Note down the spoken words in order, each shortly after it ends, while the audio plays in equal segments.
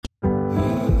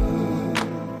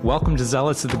Welcome to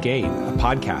Zealots at the Gate, a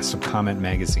podcast of Comment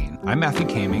Magazine. I'm Matthew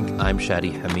Kaming. I'm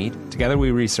Shadi Hamid. Together we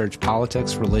research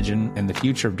politics, religion, and the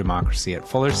future of democracy at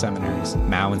Fuller Seminary's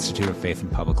Mao Institute of Faith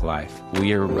and Public Life.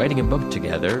 We are writing a book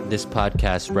together. This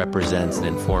podcast represents an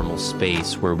informal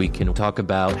space where we can talk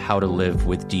about how to live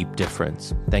with deep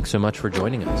difference. Thanks so much for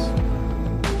joining us.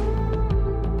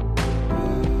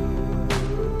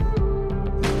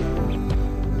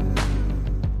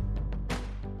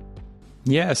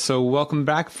 Yeah, so welcome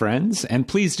back, friends. And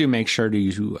please do make sure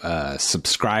to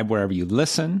subscribe wherever you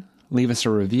listen, leave us a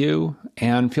review,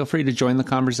 and feel free to join the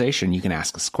conversation. You can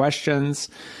ask us questions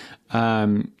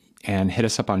and hit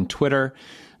us up on Twitter.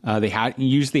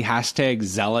 Use the hashtag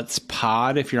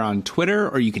ZealotsPod if you're on Twitter,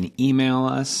 or you can email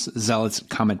us,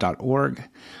 zealots@comment.org.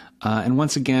 And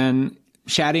once again,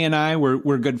 Shadi and I,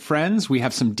 we're good friends. We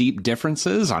have some deep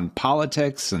differences on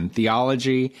politics and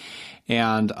theology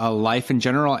and life in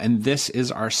general. And this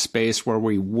is our space where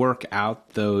we work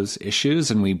out those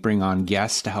issues and we bring on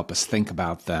guests to help us think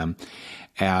about them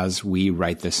as we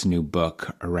write this new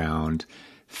book around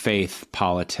faith,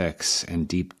 politics, and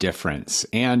deep difference.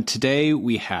 And today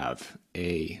we have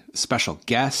a special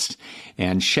guest.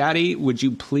 And Shadi, would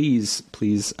you please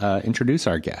introduce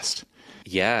our guest?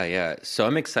 Yeah. So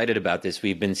I'm excited about this.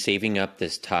 We've been saving up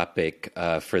this topic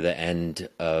for the end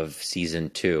of season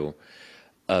 2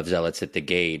 of Zealots at the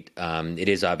Gate. It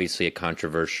is obviously a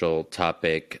controversial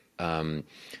topic, the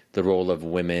role of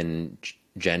women,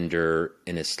 gender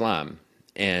in Islam.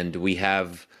 And we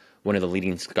have one of the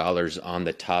leading scholars on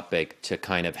the topic to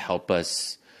kind of help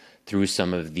us through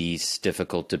some of these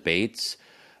difficult debates,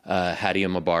 Hadia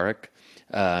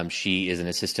Mubarak. She is an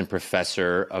assistant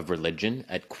professor of religion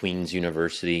at Queen's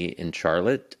University in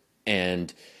Charlotte,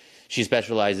 and she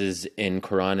specializes in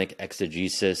Quranic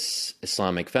exegesis,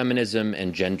 Islamic feminism,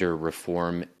 and gender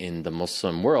reform in the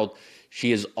Muslim world.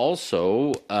 She is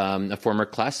also a former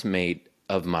classmate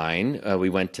of mine. We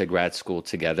went to grad school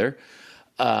together.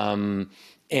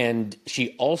 And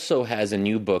she also has a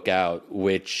new book out,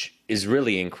 which is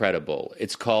really incredible.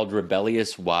 It's called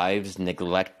Rebellious Wives,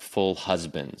 Neglectful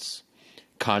Husbands: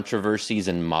 Controversies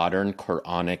in Modern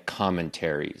Quranic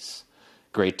Commentaries.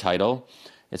 Great title.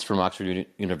 It's from Oxford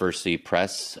University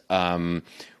Press.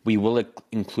 We will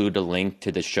include a link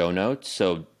to the show notes.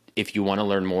 So if you want to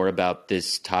learn more about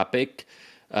this topic,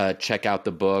 check out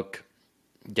the book,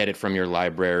 get it from your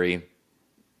library,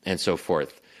 and so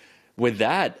forth. With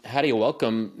that, Hadia,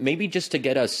 welcome. Maybe just to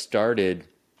get us started,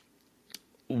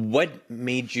 what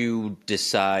made you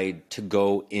decide to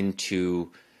go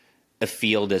into a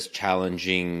field as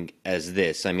challenging as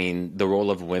this? I mean, the role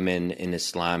of women in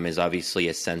Islam is obviously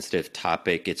a sensitive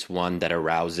topic. It's one that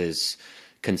arouses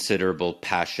considerable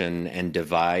passion and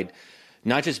divide,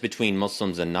 not just between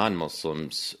Muslims and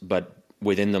non-Muslims, but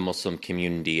within the Muslim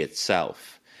community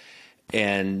itself.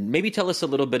 And maybe tell us a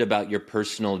little bit about your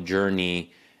personal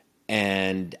journey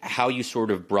and how you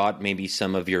sort of brought maybe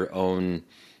some of your own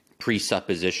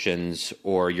presuppositions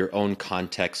or your own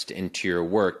context into your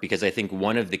work, because I think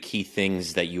one of the key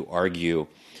things that you argue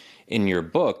in your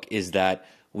book is that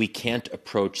we can't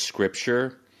approach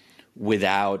scripture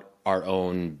without our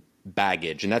own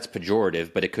baggage. And that's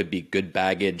pejorative, but it could be good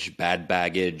baggage, bad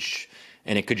baggage,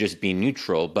 and it could just be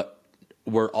neutral, but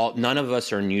none of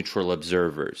us are neutral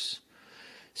observers.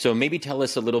 So maybe tell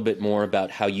us a little bit more about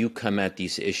how you come at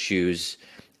these issues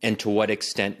and to what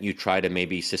extent you try to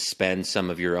maybe suspend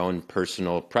some of your own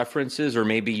personal preferences, or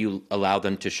maybe you allow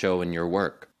them to show in your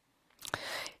work.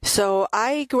 So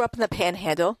I grew up in the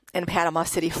Panhandle in Panama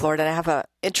City, Florida, and I have an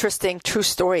interesting true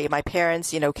story. My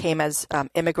parents, came as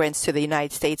immigrants to the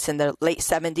United States in the late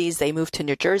 70s. They moved to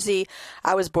New Jersey.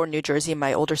 I was born in New Jersey.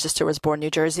 My older sister was born in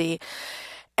New Jersey.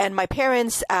 And my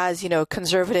parents, as,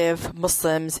 conservative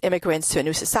Muslims, immigrants to a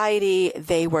new society,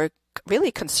 they were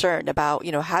really concerned about,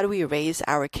 how do we raise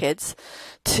our kids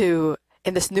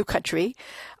in this new country,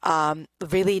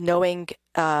 really knowing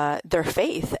their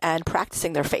faith and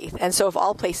practicing their faith. And so of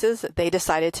all places, they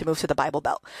decided to move to the Bible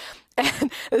Belt.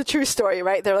 And the true story,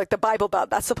 right? They're like, the Bible Belt,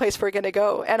 that's the place we're going to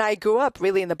go. And I grew up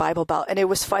really in the Bible Belt. And it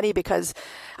was funny because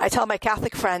I tell my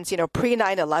Catholic friends, pre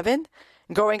 9/11,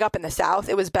 growing up in the South,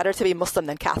 it was better to be Muslim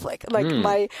than Catholic. Like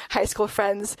my high school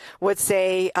friends would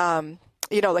say,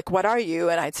 what are you?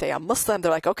 And I'd say, I'm Muslim.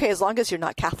 They're like, okay, as long as you're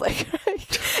not Catholic.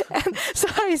 And so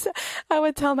I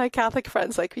would tell my Catholic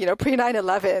friends, pre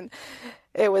 9/11,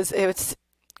 it was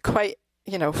quite,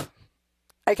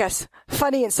 I guess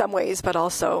funny in some ways, but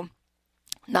also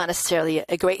not necessarily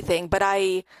a great thing. But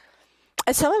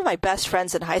and some of my best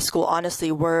friends in high school,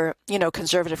 honestly, were,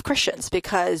 conservative Christians,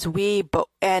 because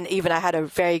and even I had a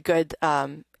very good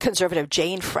conservative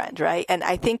Jain friend, right? And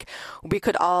I think we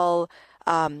could all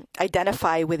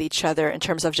identify with each other in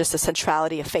terms of just the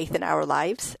centrality of faith in our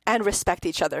lives and respect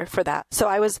each other for that. So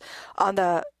I was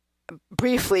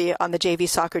briefly on the JV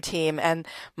soccer team, and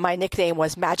my nickname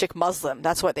was Magic Muslim.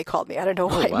 That's what they called me. I don't know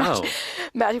why. Oh, wow.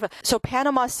 Magic. So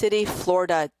Panama City,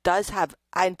 Florida does have,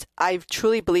 and I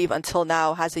truly believe until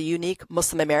now, has a unique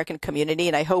Muslim American community.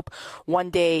 And I hope one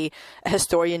day a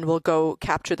historian will go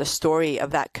capture the story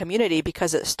of that community,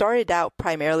 because it started out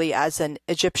primarily as an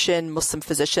Egyptian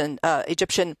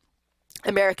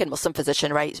American Muslim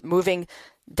physician, right? Moving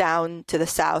down to the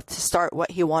south to start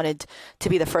what he wanted to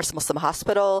be the first Muslim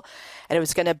hospital. And it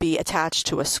was going to be attached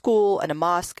to a school and a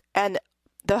mosque. And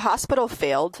the hospital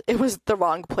failed. It was the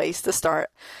wrong place to start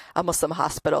a Muslim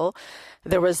hospital.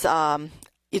 There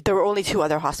were only 2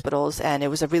 other hospitals, and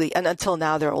and until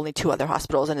now there are only 2 other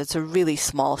hospitals, and it's a really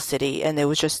small city, and it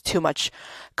was just too much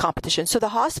competition. So the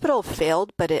hospital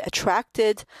failed, but it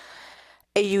attracted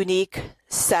a unique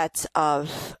set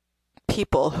of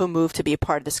people who moved to be a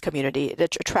part of this community.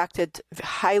 It attracted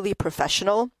highly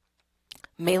professional,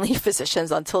 mainly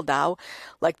physicians until now,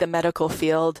 like the medical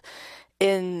field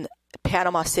in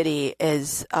Panama City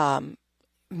is, I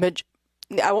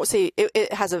won't say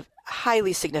it has a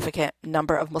highly significant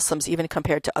number of Muslims even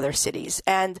compared to other cities.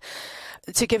 And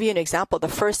to give you an example, the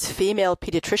first female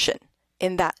pediatrician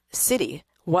in that city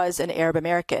was an Arab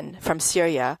American from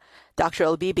Syria, Dr.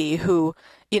 El-Bibi, who,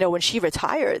 when she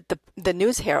retired, the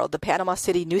News Herald, the Panama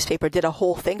City newspaper, did a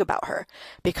whole thing about her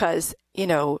because,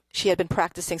 she had been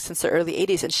practicing since the early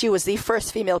 80s, and she was the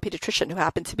first female pediatrician who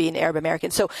happened to be an Arab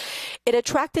American. So it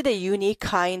attracted a unique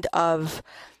kind of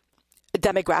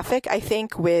demographic, I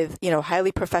think, with,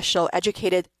 highly professional,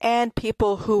 educated, and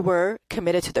people who were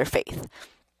committed to their faith.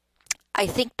 I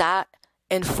think that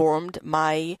informed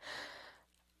my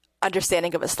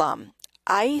understanding of Islam.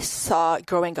 I saw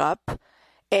growing up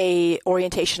a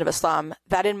orientation of Islam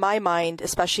that, in my mind,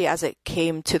 especially as it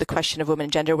came to the question of women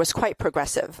and gender, was quite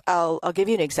progressive. I'll give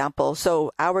you an example.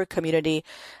 So our community,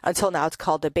 until now, it's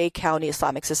called the Bay County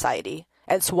Islamic Society.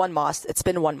 And it's one mosque. It's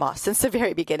been one mosque since the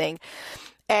very beginning.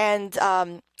 And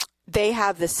they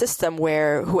have this system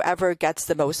where whoever gets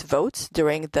the most votes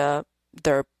during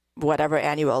their whatever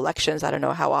annual elections, I don't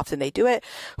know how often they do it,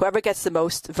 whoever gets the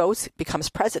most votes becomes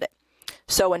president.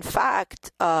 So in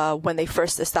fact, when they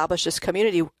first established this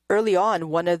community, early on,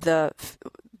 one of the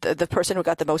person who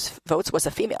got the most votes was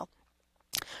a female.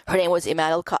 Her name was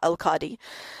Iman al-Qadi.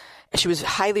 She was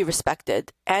highly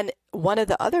respected. And one of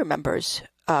the other members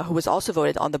who was also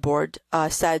voted on the board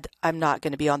said, I'm not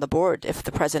going to be on the board if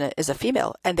the president is a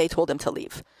female. And they told him to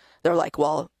leave. They're like,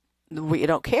 well, we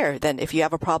don't care. Then if you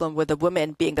have a problem with a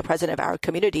woman being the president of our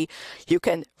community, you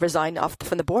can resign off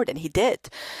from the board. And he did.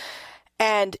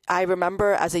 And I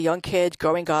remember as a young kid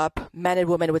growing up, men and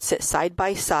women would sit side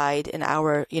by side in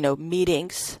our,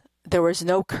 meetings. There was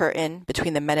no curtain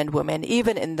between the men and women,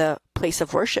 even in the place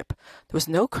of worship. There was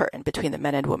no curtain between the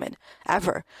men and women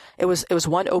ever. It was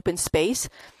one open space.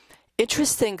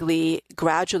 Interestingly,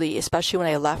 gradually, especially when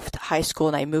I left high school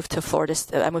and I moved to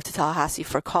Tallahassee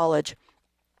for college,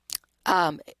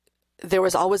 there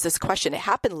was always this question. It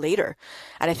happened later.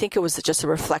 And I think it was just a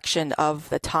reflection of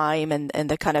the time and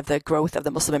the kind of the growth of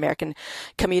the Muslim American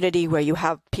community, where you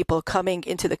have people coming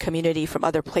into the community from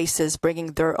other places,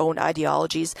 bringing their own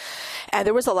ideologies. And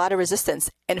there was a lot of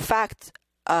resistance. In fact,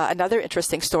 another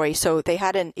interesting story. So they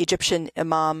had an Egyptian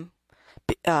imam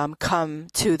come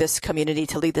to this community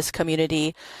to lead this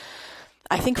community.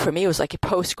 I think for me, it was like a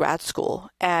post-grad school.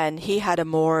 And he had a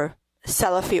more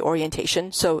Salafi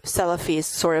orientation. So Salafi is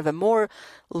sort of a more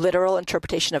literal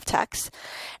interpretation of text.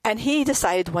 And he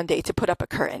decided one day to put up a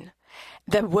curtain.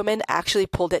 The women actually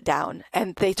pulled it down.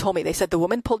 And they told me, they said the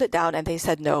women pulled it down and they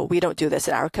said, no, we don't do this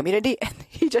in our community. And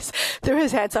he just threw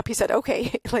his hands up. He said,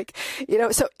 okay,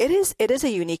 so it is a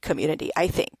unique community, I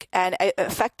think. And it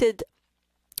affected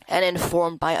and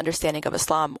informed my understanding of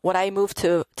Islam. When I moved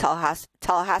to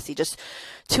Tallahassee, just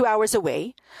 2 hours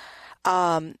away,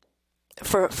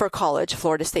 for college,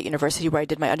 Florida State University, where I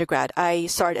did my undergrad, I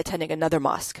started attending another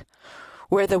mosque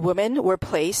where the women were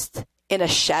placed in a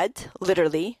shed,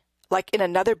 literally, like in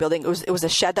another building. It was a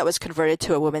shed that was converted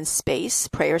to a women's space,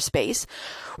 prayer space.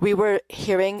 We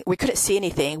couldn't see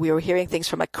anything. We were hearing things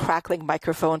from a crackling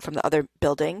microphone from the other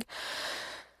building.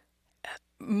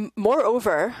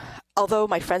 Moreover, although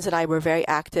my friends and I were very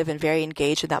active and very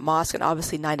engaged in that mosque, and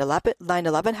obviously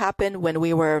 9/11 happened when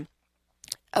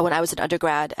I was an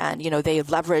undergrad, and, they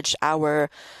leveraged our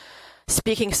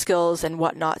speaking skills and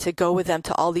whatnot to go with them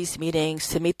to all these meetings,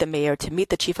 to meet the mayor, to meet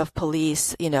the chief of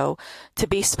police, to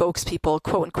be spokespeople,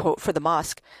 quote unquote, for the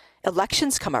mosque.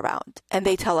 Elections come around and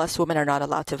they tell us women are not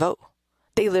allowed to vote.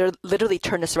 They literally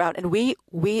turned us around. And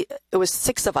it was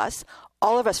 6 of us,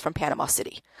 all of us from Panama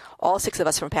City, all 6 of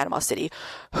us from Panama City,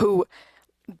 who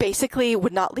basically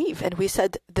would not leave. And we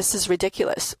said, this is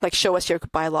ridiculous. Like, show us your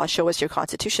bylaw, show us your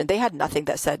constitution. They had nothing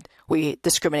that said we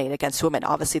discriminate against women.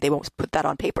 Obviously, they won't put that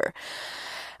on paper.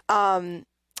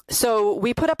 So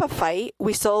we put up a fight.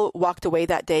 We still walked away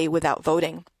that day without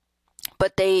voting.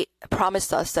 But they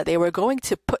promised us that they were going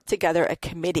to put together a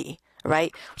committee,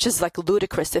 right? Which is like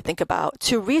ludicrous to think about,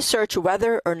 to research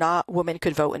whether or not women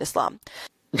could vote in Islam.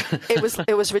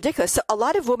 It was ridiculous. So a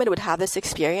lot of women would have this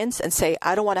experience and say,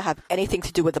 I don't want to have anything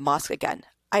to do with the mosque again.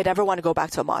 I never want to go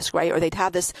back to a mosque, right? Or they'd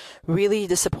have this really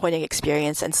disappointing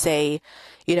experience and say,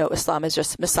 Islam is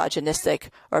just misogynistic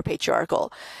or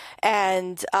patriarchal.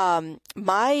 And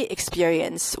my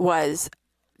experience was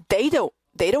they don't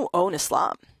own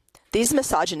Islam. These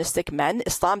misogynistic men,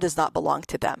 Islam does not belong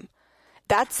to them.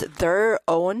 That's their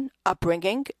own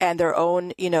upbringing and their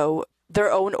own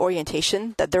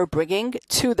orientation that they're bringing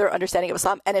to their understanding of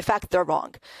Islam. And in fact, they're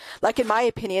wrong. Like, in my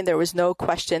opinion, there was no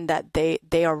question that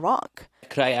they are wrong.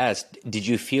 Could I ask, did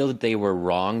you feel that they were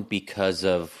wrong because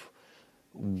of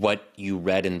what you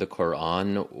read in the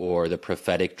Quran or the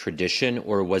prophetic tradition,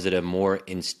 or was it a more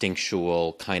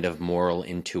instinctual kind of moral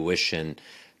intuition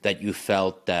that you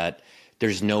felt that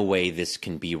there's no way this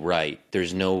can be right,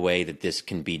 there's no way that this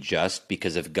can be just,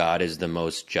 because if God is the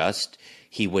most just,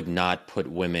 he would not put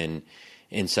women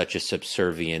in such a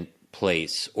subservient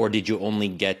place? Or did you only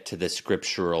get to the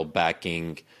scriptural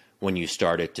backing when you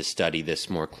started to study this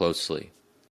more closely?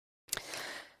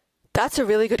 That's a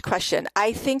really good question.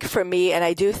 I think for me, and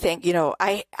I do think,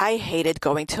 I hated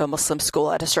going to a Muslim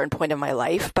school at a certain point in my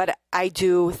life, but I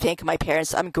do think my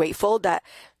parents, I'm grateful that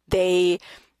they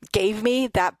gave me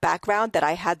that background, that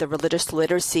I had the religious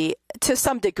literacy to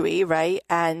some degree, right?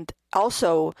 And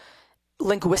also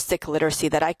linguistic literacy,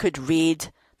 that I could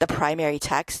read the primary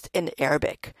text in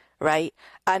Arabic, right?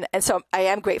 And so I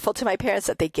am grateful to my parents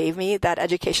that they gave me that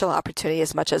educational opportunity,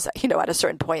 as much as, at a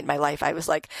certain point in my life, I was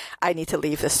like, I need to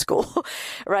leave this school,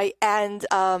 right? And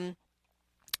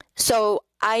so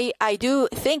I do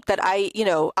think that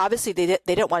obviously they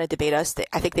didn't want to debate us.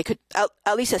 I think they could,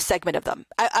 at least a segment of them.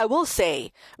 I will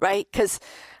say, right, because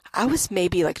I was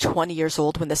maybe like 20 years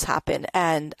old when this happened.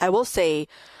 And I will say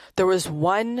there was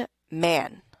one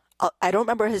man, I don't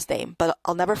remember his name, but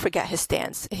I'll never forget his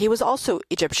stance. He was also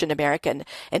Egyptian American,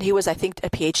 and he was, I think, a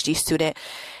PhD student.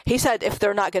 He said, if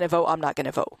they're not going to vote, I'm not going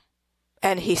to vote.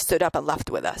 And he stood up and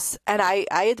left with us. And I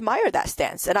admire that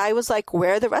stance. And I was like,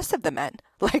 where are the rest of the men?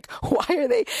 Like, why are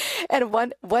they? And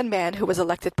one man who was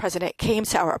elected president came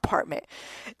to our apartment,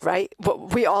 right?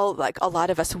 But we all, like, a lot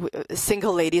of us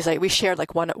single ladies, like, we shared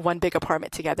like one big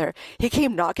apartment together. He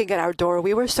came knocking at our door.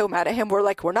 We were so mad at him. We're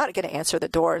like, we're not going to answer the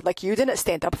door. Like, you didn't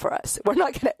stand up for us. We're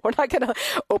not going to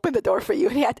open the door for you.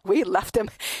 And we left him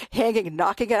hanging,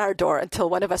 knocking at our door until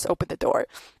one of us opened the door.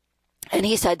 And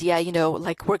he said, yeah,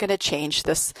 like, we're going to change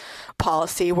this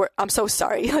policy. I'm so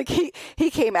sorry. Like, he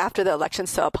came after the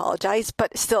elections to apologize,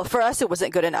 but still, for us, it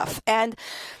wasn't good enough. And,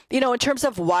 in terms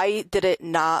of why did it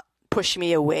not push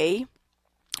me away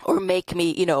or make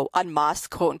me, unmosque,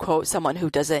 quote unquote, someone who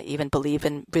doesn't even believe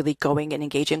in really going and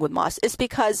engaging with mosque, is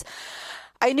because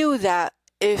I knew that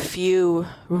if you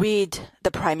read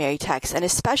the primary text, and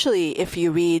especially if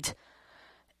you read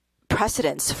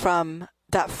precedents from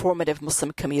that formative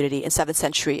Muslim community in 7th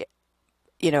century,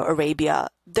 Arabia,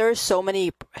 there's so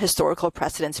many historical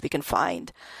precedents we can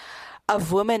find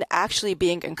of women actually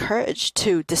being encouraged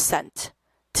to dissent,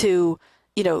 to,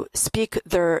 speak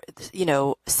their,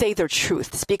 say their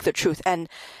truth, speak their truth. And,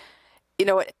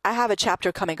 I have a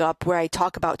chapter coming up where I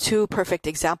talk about 2 perfect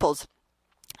examples.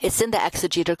 It's in the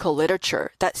exegetical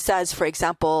literature that says, for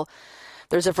example,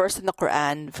 there's a verse in the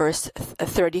Quran, verse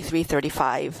 33,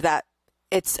 35, that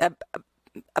it's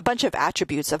a bunch of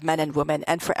attributes of men and women,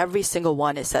 and for every single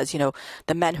one it says,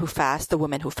 the men who fast, the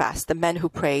women who fast, the men who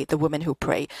pray, the women who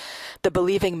pray, the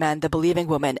believing men, the believing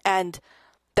women. And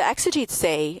the exegetes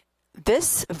say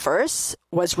this verse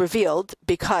was revealed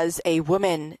because a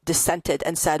woman dissented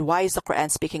and said, why is the Quran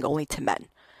speaking only to men?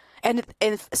 And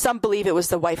some believe it was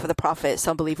the wife of the Prophet,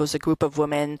 some believe it was a group of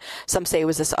women, some say it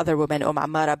was this other woman,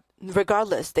 Ammara.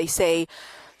 Regardless, they say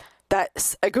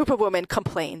that a group of women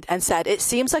complained and said, it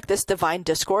seems like this divine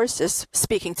discourse is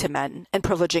speaking to men and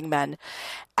privileging men.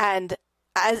 And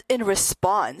as in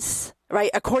response,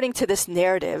 right, according to this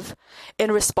narrative, in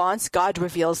response, God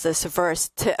reveals this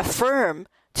verse to affirm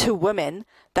to women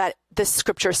that this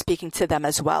scripture is speaking to them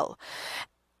as well.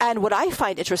 And what I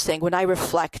find interesting when I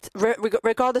reflect,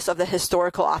 regardless of the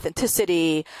historical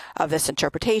authenticity of this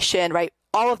interpretation, right,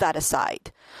 all of that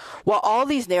aside, what all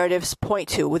these narratives point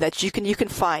to that you can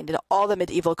find in all the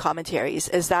medieval commentaries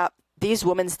is that these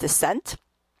women's descent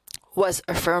was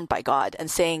affirmed by God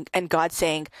and God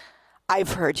saying,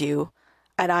 I've heard you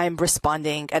and I'm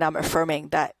responding and I'm affirming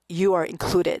that you are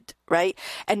included, right?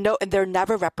 And they're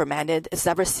never reprimanded. It's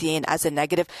never seen as a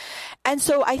negative. And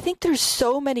so I think there's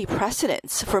so many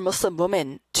precedents for Muslim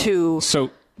women to...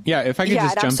 Yeah, if I could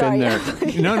just jump in there.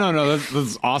 No,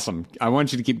 that's awesome. I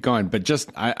want you to keep going. But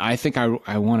I think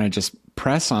I want to just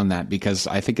press on that because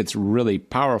I think it's really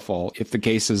powerful if the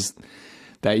case is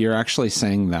that you're actually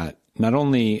saying that not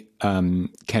only can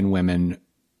women,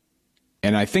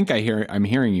 and I think I'm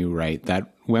hearing you right,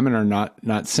 that women are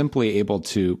not simply able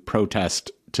to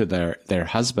protest to their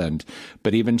husband,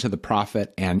 but even to the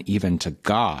prophet and even to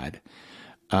God.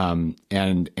 And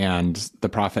the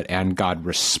prophet and God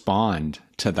respond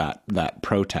to that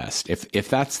protest. If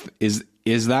that's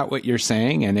is that what you're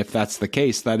saying? And if that's the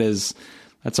case,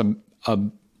 that's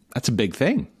a big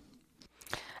thing.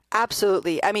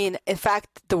 Absolutely. I mean, in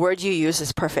fact, the word you use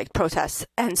is perfect, protest.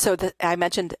 And so I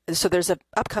mentioned, so there's an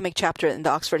upcoming chapter in the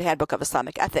Oxford Handbook of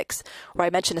Islamic Ethics where I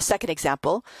mentioned a second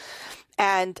example.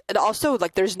 And also,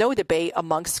 there's no debate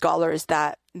among scholars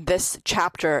that this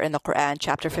chapter in the Quran,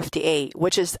 chapter 58,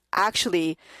 which is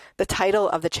actually the title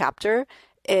of the chapter,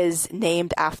 is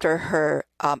named after her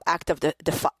act of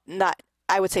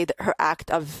her act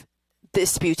of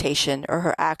disputation or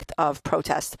her act of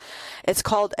protest. It's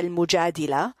called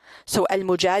al-mujadila. So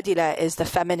al-mujadila is the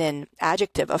feminine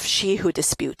adjective of she who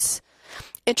disputes.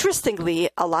 Interestingly,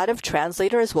 a lot of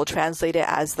translators will translate it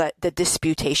as the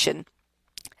disputation.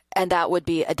 And that would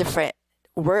be a different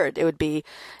word. It would be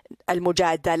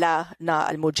al-mujadala, not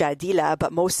al-mujadila,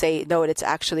 but most say, no, it's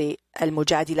actually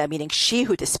al-mujadila, meaning she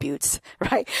who disputes,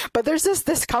 right? But there's this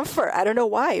discomfort. I don't know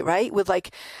why, right? With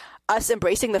us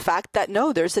embracing the fact that,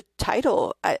 no, there's a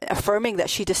title affirming that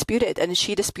she disputed, and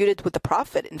she disputed with the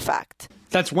prophet, in fact.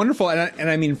 That's wonderful. And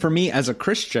I mean, for me as a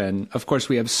Christian, of course,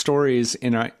 we have stories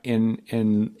in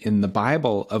the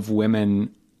Bible of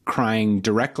women crying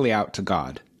directly out to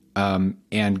God.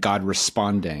 And God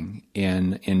responding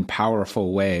in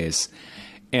powerful ways.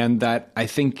 And that I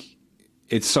think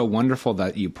it's so wonderful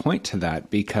that you point to that,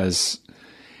 because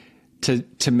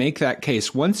to make that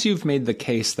case, once you've made the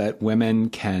case that women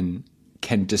can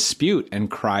dispute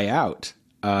and cry out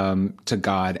to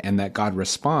God and that God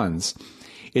responds,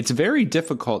 it's very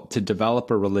difficult to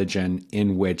develop a religion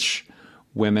in which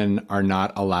women are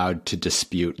not allowed to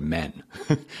dispute men.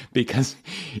 Because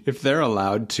if they're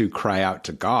allowed to cry out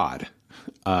to God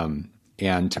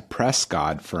and to press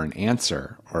God for an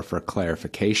answer or for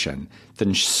clarification,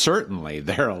 then certainly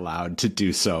they're allowed to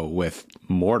do so with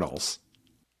mortals.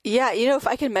 Yeah, if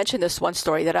I can mention this one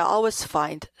story that I always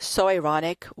find so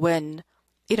ironic when,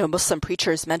 Muslim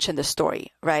preachers mention this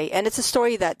story, right? And it's a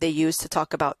story that they use to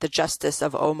talk about the justice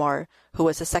of Omar, who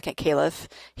was the second caliph.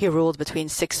 He ruled between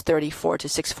 634 to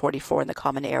 644 in the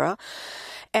Common Era.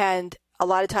 And a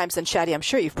lot of times in Shadi, I'm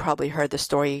sure you've probably heard the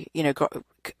story,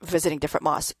 visiting different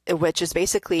mosques, which is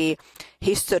basically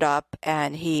he stood up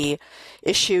and he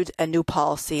issued a new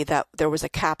policy that there was a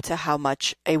cap to how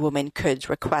much a woman could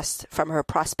request from her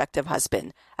prospective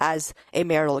husband as a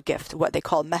marital gift, what they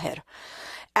call meher.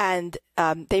 And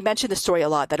they mentioned the story a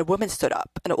lot, that a woman stood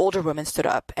up, an older woman stood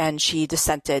up, and she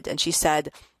dissented, and she said,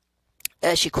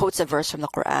 she quotes a verse from the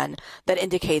Quran that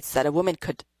indicates that a woman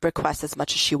could request as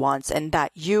much as she wants, and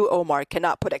that you, Omar,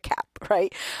 cannot put a cap,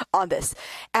 right, on this.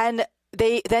 And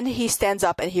then he stands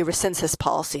up and he rescinds his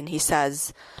policy, and he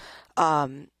says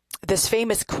this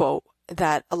famous quote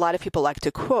that a lot of people like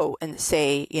to quote and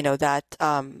say,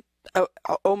 that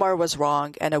Omar was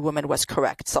wrong and a woman was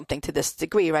correct, something to this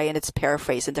degree, right? And it's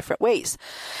paraphrased in different ways.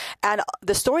 And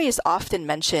the story is often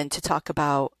mentioned to talk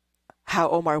about how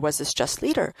Omar was this just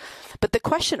leader. But the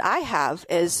question I have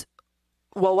is,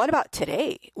 well, what about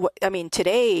today?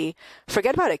 Today,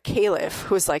 forget about a caliph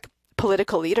who's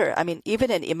political leader. I mean,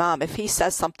 even an imam, if he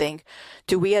says something,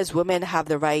 do we as women have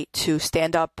the right to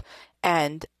stand up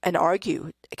and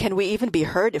argue? Can we even be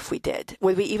heard if we did?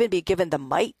 Would we even be given the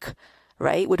mic?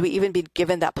 Right? Would we even be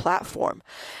given that platform?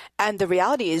 And the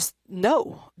reality is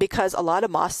no, because a lot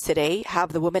of mosques today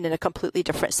have the women in a completely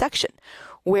different section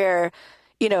where,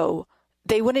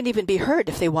 they wouldn't even be heard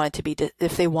if they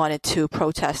wanted to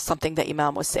protest something that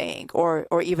Imam was saying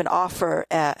or even offer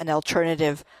an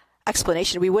alternative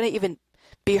explanation. We wouldn't even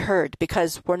be heard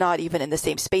because we're not even in the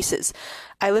same spaces.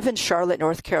 I live in Charlotte,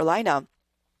 North Carolina,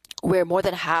 where more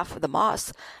than half of the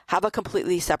mosques have a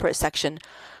completely separate section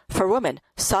for women.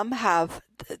 Some have,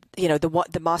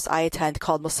 the mosque I attend,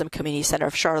 called Muslim Community Center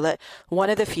of Charlotte, one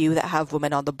of the few that have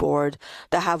women on the board,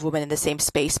 that have women in the same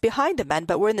space behind the men,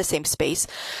 but we're in the same space.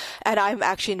 And I'm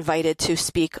actually invited to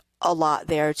speak a lot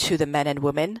there to the men and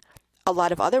women. A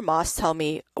lot of other mosques tell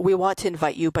me, we want to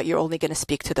invite you, but you're only going to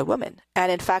speak to the women.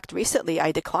 And in fact, recently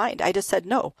I declined. I just said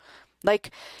no. Like,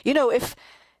 if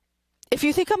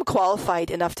you think I'm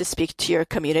qualified enough to speak to your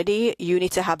community, you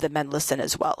need to have the men listen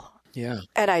as well. Yeah.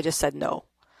 And I just said no.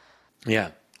 Yeah,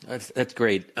 that's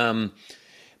great.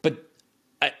 But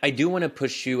I do want to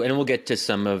push you, and we'll get to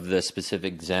some of the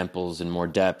specific examples in more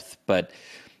depth, but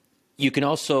you can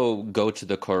also go to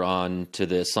the Quran, to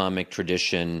the Islamic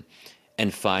tradition,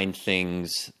 and find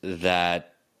things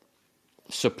that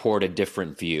support a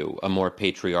different view, a more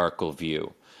patriarchal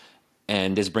view.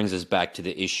 And this brings us back to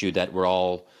the issue that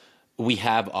we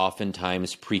have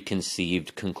oftentimes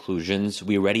preconceived conclusions.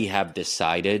 We already have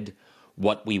decided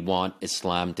what we want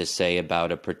Islam to say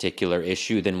about a particular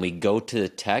issue. Then we go to the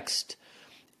text,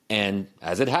 and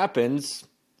as it happens,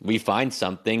 we find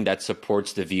something that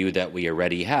supports the view that we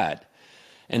already had.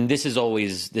 And this is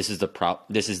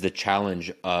the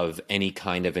challenge of any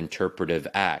kind of interpretive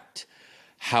act.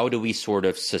 How do we sort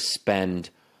of suspend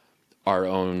our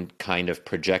own kind of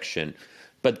projection?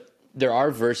 But there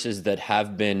are verses that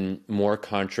have been more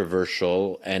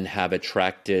controversial and have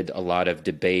attracted a lot of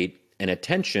debate and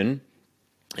attention.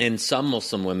 And some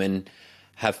Muslim women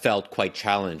have felt quite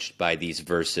challenged by these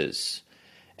verses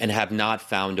and have not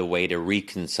found a way to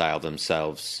reconcile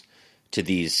themselves to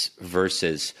these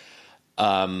verses.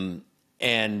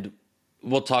 And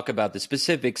we'll talk about the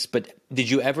specifics, but did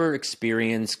you ever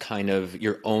experience kind of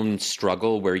your own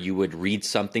struggle where you would read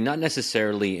something, not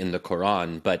necessarily in the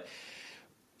Quran, but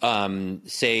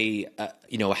say,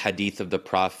 a hadith of the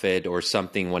Prophet or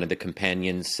something one of the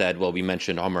companions said, well, we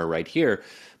mentioned Omar right here,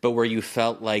 but where you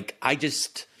felt like,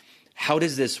 how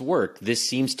does this work? This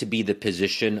seems to be the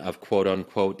position of quote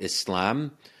unquote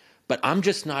Islam, but I'm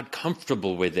just not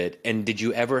comfortable with it. And did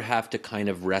you ever have to kind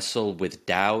of wrestle with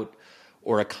doubt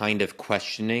or a kind of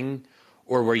questioning,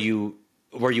 or were you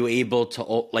able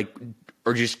to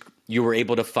you were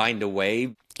able to find a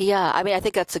way? Yeah, I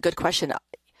think that's a good question.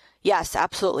 Yes,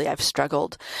 absolutely. I've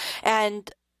struggled. And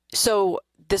so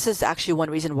this is actually one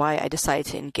reason why I decided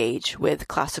to engage with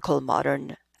classical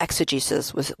modern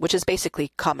exegesis, which is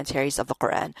basically commentaries of the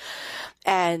Quran.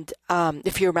 And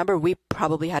if you remember, we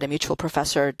probably had a mutual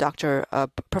professor,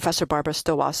 Professor Barbara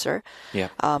Stowasser,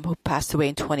 who passed away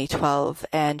in 2012.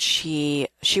 And she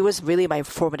was really my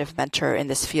formative mentor in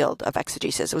this field of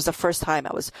exegesis. It was the first time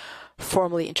I was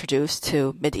formally introduced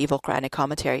to medieval Quranic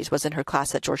commentaries, was in her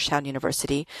class at Georgetown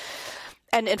University.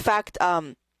 And in fact,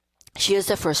 she is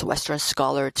the first Western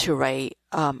scholar to write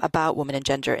about women and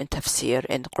gender in tafsir,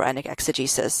 in Quranic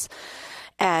exegesis.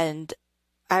 And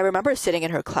I remember sitting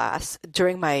in her class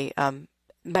during my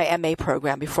MA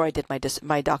program before I did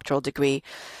my doctoral degree,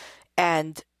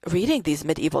 and reading these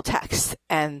medieval texts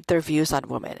and their views on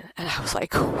women. And I was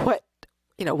like, what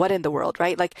in the world,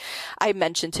 right? Like, I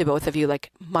mentioned to both of you, like,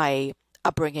 my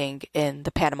upbringing in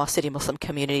the Panama City Muslim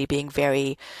community being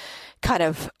very kind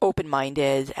of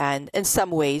open-minded and in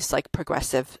some ways like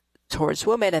progressive towards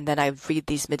women. And then I read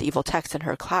these medieval texts in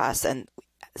her class, and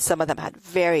some of them had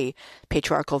very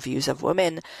patriarchal views of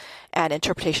women and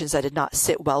interpretations that did not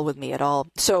sit well with me at all.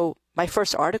 So my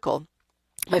first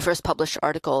published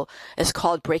article is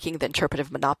called Breaking the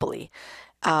Interpretive Monopoly.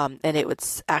 And it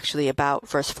was actually about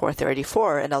verse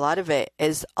 434. And a lot of it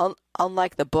is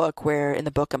unlike the book, where in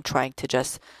the book I'm trying to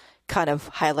just kind of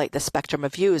highlight the spectrum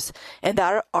of views. In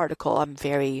that article, I'm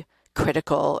very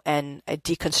critical and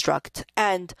deconstruct,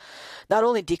 and not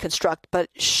only deconstruct, but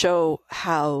show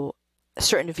how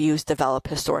certain views develop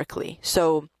historically.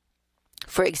 So,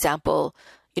 for example,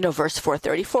 verse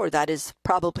 434, that is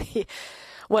probably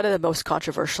one of the most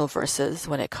controversial verses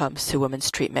when it comes to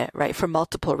women's treatment, right? For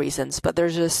multiple reasons. But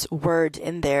there's this word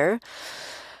in there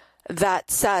that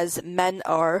says men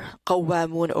are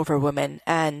qawwamun over women.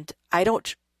 And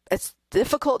it's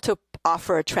difficult to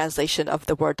offer a translation of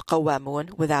the word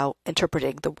qawwamun without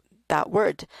interpreting that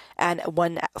word. And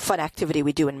one fun activity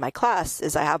we do in my class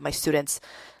is I have my students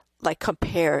like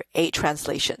compare 8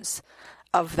 translations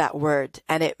of that word.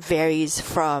 And it varies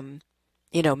from,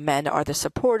 men are the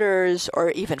supporters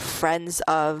or even friends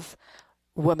of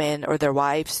women or their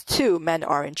wives, to men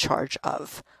are in charge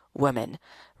of women,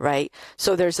 right?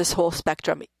 So there's this whole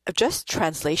spectrum of just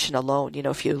translation alone,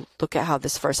 if you look at how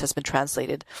this verse has been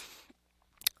translated.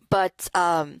 But,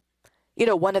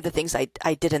 one of the things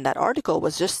I did in that article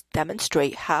was just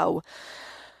demonstrate how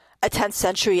a 10th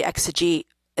century exegete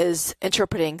is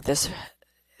interpreting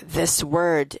this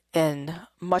word in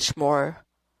much more,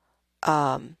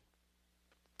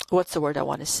 what's the word I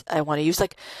want to use?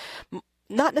 Like,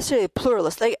 not necessarily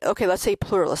pluralistic. Okay, let's say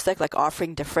pluralistic, like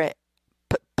offering different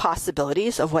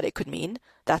possibilities of what it could mean.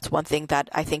 That's one thing that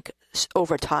I think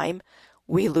over time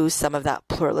we lose some of that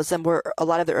pluralism, where a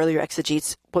lot of the earlier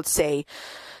exegetes would say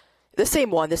the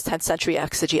same one, this 10th century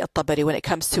exegete at-Tabari, when it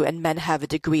comes to, and men have a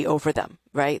degree over them,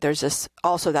 right? There's this,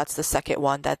 also that's the second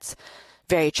one that's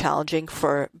very challenging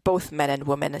for both men and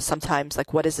women. And sometimes,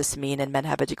 like, what does this mean? And men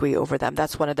have a degree over them.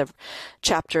 That's one of the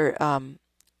chapter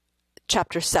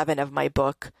 7 of my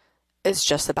book is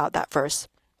just about that verse.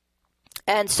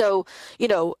 And so,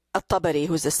 at-Tabari,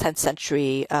 who's this 10th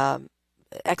century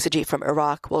exegete from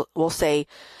Iraq, will say,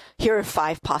 here are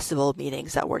 5 possible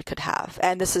meanings that word could have.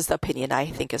 And this is the opinion I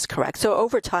think is correct. So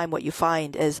over time, what you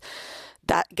find is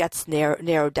that gets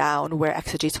narrowed down, where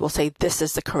exegetes will say this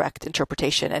is the correct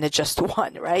interpretation, and it's just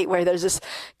one, right? Where there's this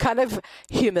kind of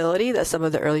humility that some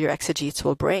of the earlier exegetes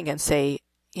will bring and say,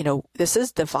 this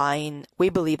is divine. We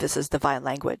believe this is divine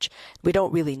language. We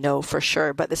don't really know for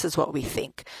sure, but this is what we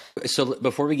think. So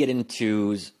before we get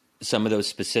into some of those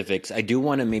specifics, I do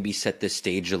want to maybe set the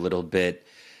stage a little bit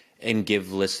and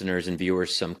give listeners and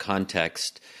viewers some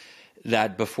context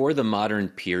that before the modern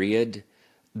period,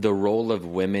 the role of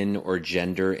women or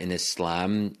gender in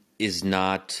Islam is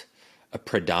not a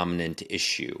predominant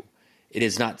issue. It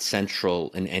is not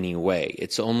central in any way.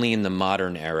 It's only in the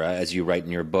modern era, as you write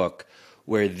in your book,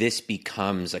 where this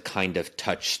becomes a kind of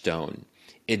touchstone.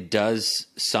 It does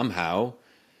somehow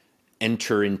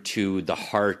enter into the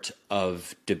heart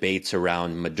of debates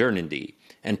around modernity.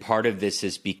 And part of this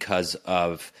is because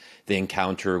of the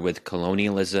encounter with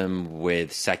colonialism,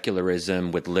 with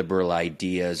secularism, with liberal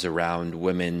ideas around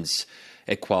women's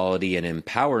equality and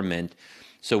empowerment.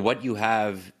 So what you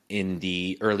have in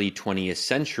the early 20th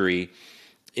century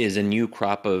is a new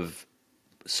crop of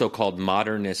so-called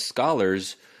modernist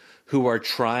scholars who are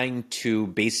trying to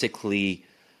basically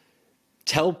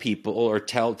tell people, or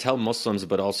tell Muslims,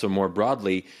 but also more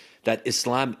broadly, that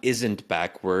Islam isn't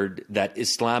backward, that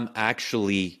Islam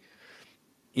actually,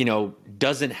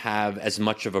 doesn't have as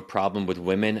much of a problem with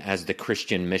women as the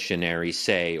Christian missionaries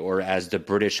say, or as the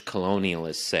British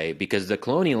colonialists say, because the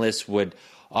colonialists would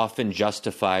often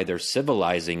justify their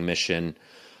civilizing mission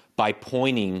by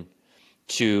pointing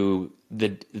to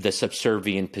the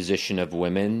subservient position of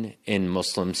women in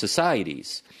Muslim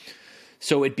societies.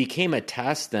 So it became a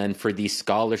task then for these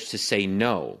scholars to say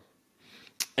no.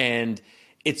 And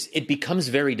it becomes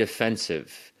very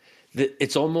defensive.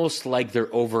 It's almost like they're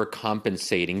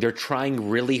overcompensating. They're trying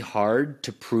really hard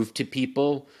to prove to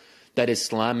people that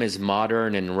Islam is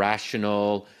modern and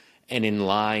rational and in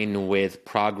line with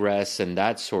progress and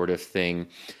that sort of thing.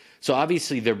 So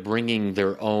obviously they're bringing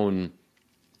their own,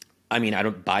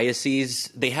 biases.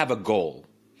 They have a goal.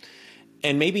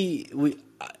 And maybe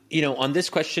on this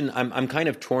question, I'm kind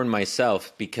of torn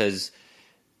myself, because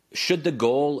should the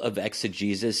goal of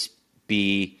exegesis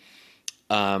be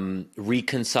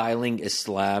reconciling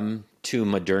Islam to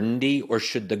modernity, or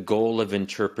should the goal of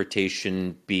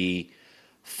interpretation be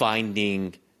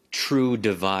finding true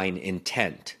divine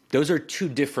intent? Those are two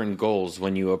different goals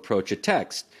when you approach a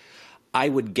text. I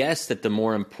would guess that the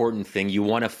more important thing, you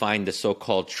want to find the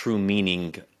so-called true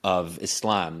meaning of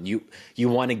Islam. You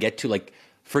want to get to,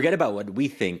 forget about what we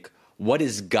think. What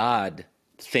does God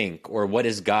think, or what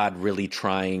is God really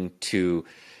trying to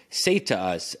say to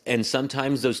us? And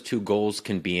sometimes those two goals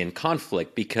can be in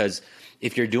conflict, because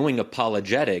if you're doing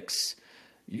apologetics,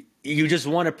 you just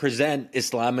want to present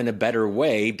Islam in a better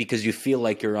way because you feel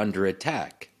like you're under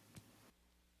attack.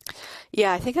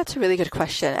 Yeah, I think that's a really good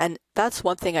question. And that's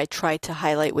one thing I tried to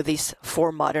highlight with these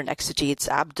 4 modern exegetes,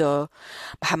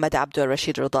 Muhammad Abdo,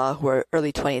 Rashid Rida, who are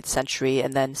early 20th century,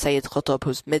 and then Sayyid Qutb,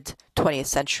 who's mid-20th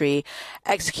century,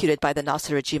 executed by the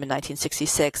Nasser regime in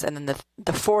 1966. And then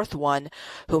the fourth one,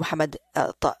 who Muhammad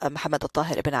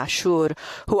al-Tahir ibn Ashur,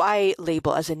 who I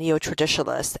label as a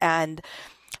neo-traditionalist. And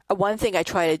one thing I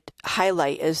try to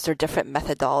highlight is their different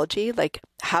methodology. Like,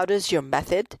 how does your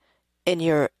method in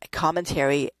your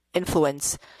commentary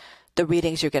influence the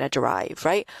readings you're going to derive,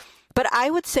 right? But I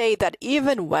would say that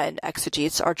even when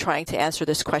exegetes are trying to answer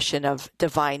this question of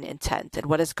divine intent and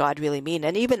what does God really mean,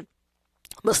 and even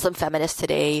Muslim feminists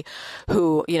today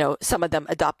who, some of them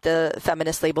adopt the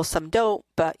feminist label, some don't,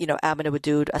 but, Amina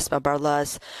Wadud, Asma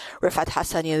Barlas, Rifat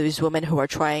Hassan, these women who are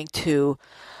trying to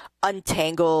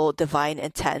untangle divine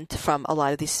intent from a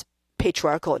lot of these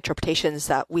patriarchal interpretations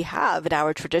that we have in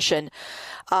our tradition.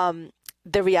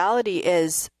 The reality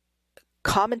is,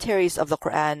 commentaries of the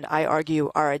Quran, I argue,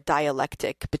 are a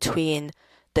dialectic between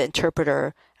the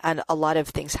interpreter and a lot of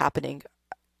things happening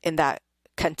in that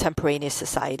contemporaneous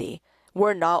society.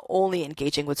 We're not only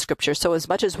engaging with scripture. So as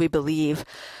much as we believe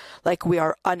like we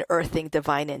are unearthing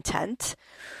divine intent,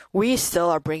 we still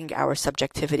are bringing our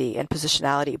subjectivity and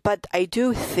positionality. But I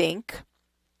do think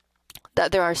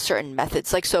that there are certain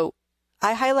methods. Like, so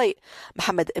I highlight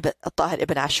Muhammad Tahir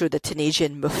ibn Ashur, the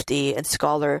Tunisian mufti and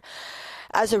scholar,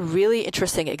 as a really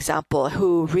interesting example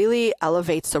who really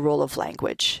elevates the role of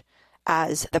language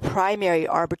as the primary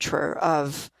arbiter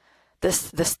of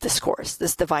this discourse,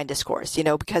 this divine discourse,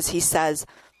 because he says,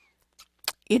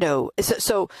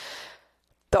 so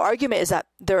the argument is that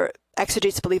their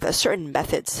exegetes believe that certain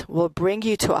methods will bring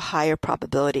you to a higher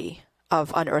probability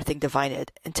of unearthing divine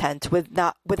intent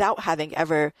without having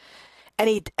ever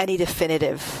any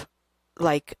definitive,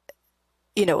 like,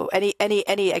 any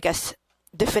I guess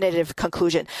definitive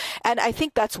conclusion. And I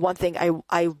think that's one thing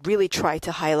I really try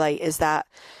to highlight is that,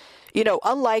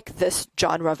 unlike this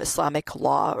genre of Islamic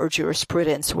law or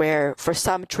jurisprudence, where for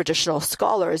some traditional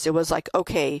scholars, it was like,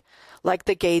 okay, like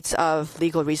the gates of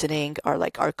legal reasoning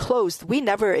are closed. We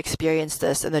never experienced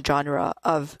this in the genre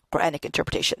of Quranic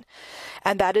interpretation.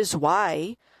 And that is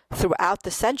why throughout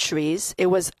the centuries, it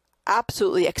was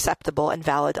absolutely acceptable and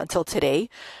valid until today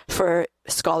for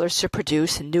scholars to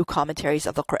produce new commentaries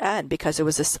of the Quran, because it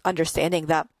was this understanding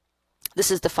that this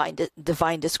is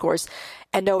divine discourse,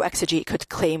 and no exegete could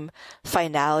claim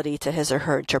finality to his or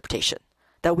her interpretation,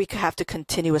 that we have to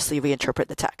continuously reinterpret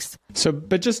the text. So,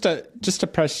 but just to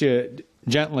press you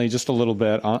gently just a little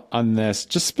bit on this,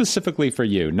 just specifically for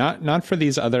you, not for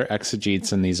these other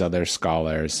exegetes and these other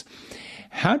scholars,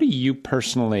 how do you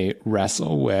personally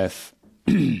wrestle with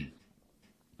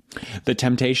the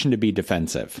temptation to be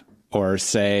defensive, or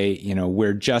say,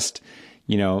 we're just,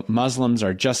 Muslims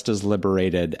are just as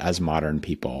liberated as modern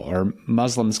people, or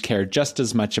Muslims care just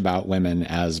as much about women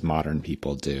as modern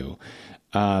people do.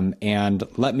 And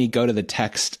let me go to the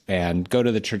text and go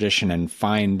to the tradition and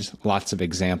find lots of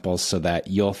examples so that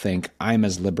you'll think I'm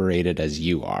as liberated as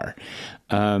you are.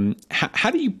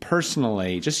 How do you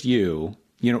personally, just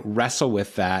wrestle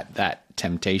with that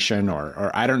temptation,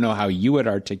 or I don't know how you would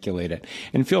articulate it?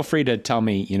 And feel free to tell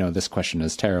me, this question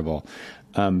is terrible.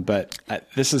 But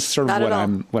this is sort of what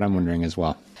I'm wondering as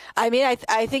well. I mean,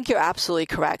 I think you're absolutely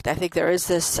correct. I think there is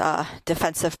this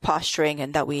defensive posturing,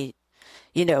 and that we,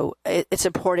 it's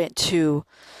important to,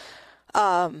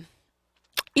 I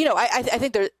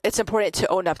think it's important to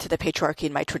own up to the patriarchy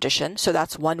in my tradition. So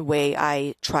that's one way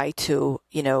I try to,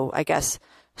 I guess,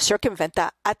 circumvent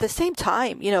that. At the same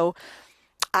time,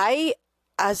 I,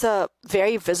 as a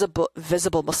very visible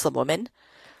Muslim woman,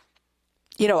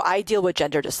 I deal with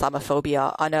gendered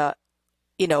Islamophobia on a,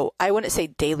 I wouldn't say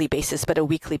daily basis, but a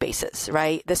weekly basis,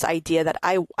 right? This idea that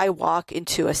I walk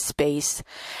into a space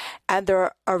and there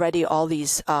are already all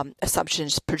these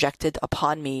assumptions projected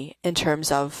upon me in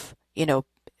terms of,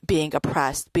 being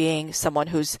oppressed, being someone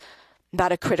who's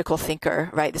not a critical thinker,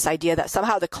 right? This idea that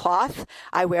somehow the cloth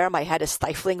I wear on my head is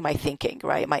stifling my thinking,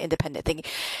 right? My independent thinking.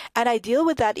 And I deal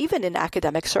with that even in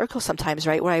academic circles sometimes,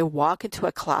 right? Where I walk into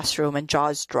a classroom and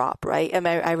jaws drop, right? And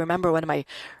I remember one of my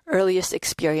earliest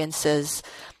experiences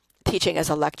teaching as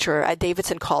a lecturer at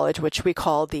Davidson College, which we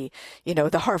call the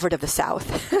Harvard of the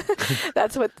South.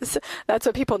 That's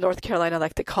what people in North Carolina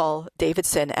like to call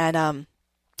Davidson. And,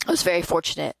 I was very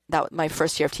fortunate that my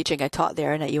first year of teaching, I taught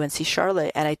there and at UNC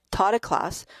Charlotte, and I taught a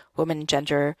class, Women and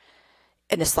Gender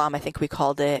in Islam, I think we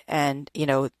called it. And,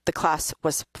 the class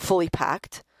was fully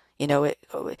packed, at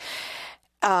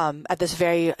this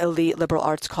very elite liberal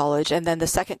arts college. And then the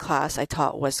second class I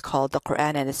taught was called The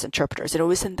Quran and Its Interpreters. And it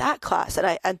was in that class.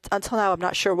 And until now, I'm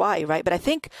not sure why, right? But I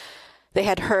think they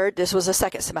had heard, this was a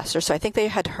second semester, so I think they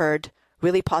had heard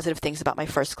really positive things about my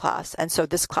first class. And so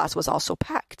this class was also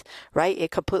packed, right? It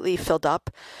completely filled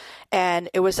up. And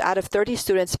it was out of 30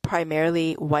 students,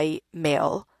 primarily white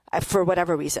male, for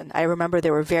whatever reason. I remember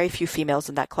there were very few females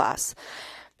in that class.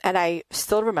 And I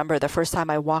still remember the first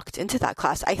time I walked into that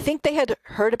class. I think they had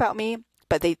heard about me,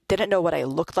 but they didn't know what I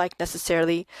looked like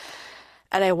necessarily.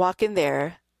 And I walk in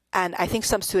there, and I think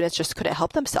some students just couldn't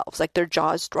help themselves. Like their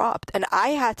jaws dropped. And I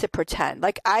had to pretend.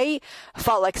 Like I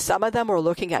felt like some of them were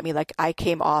looking at me like I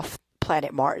came off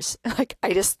planet Mars. Like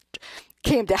I just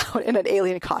came down in an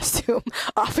alien costume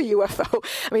off a UFO.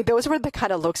 I mean, those were the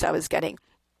kind of looks I was getting.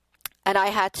 And I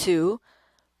had to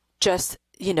just,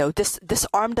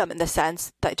 disarm them in the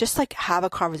sense that just like have a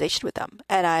conversation with them.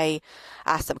 And I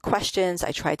asked them questions.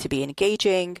 I tried to be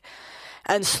engaging.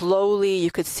 And slowly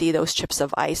you could see those chips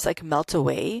of ice like melt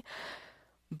away.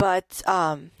 But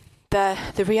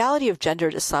the reality of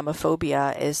gendered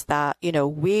Islamophobia is that,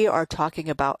 we are talking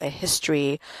about a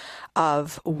history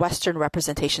of Western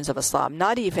representations of Islam,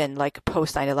 not even like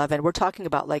post 9/11. We're talking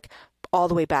about like all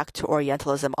the way back to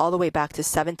Orientalism, all the way back to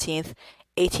 17th,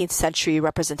 18th century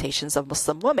representations of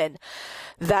Muslim women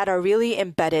that are really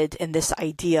embedded in this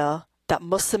idea that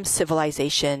Muslim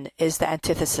civilization is the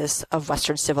antithesis of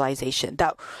Western civilization,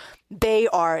 that they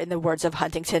are, in the words of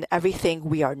Huntington, everything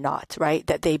we are not, right?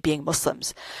 That they being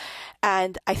Muslims.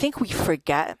 And I think we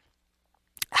forget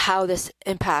how this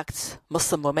impacts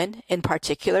Muslim women in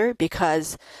particular,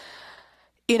 because,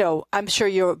 you know, I'm sure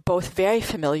you're both very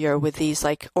familiar with these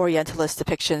like Orientalist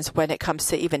depictions when it comes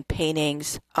to even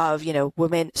paintings of, you know,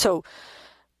 women. So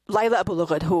Laila Abu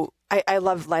Lughod, who I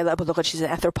love Laila Abu Lughod, she's an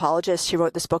anthropologist. She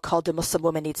wrote this book called The Muslim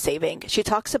Woman Needs Saving. She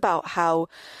talks about how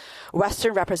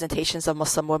Western representations of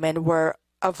Muslim women were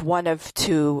of one of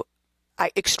two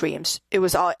extremes. It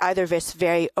was either this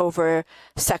very over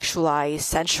sexualized,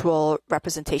 sensual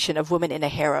representation of women in a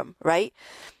harem, right?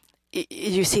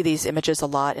 You see these images a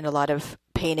lot in a lot of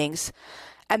paintings.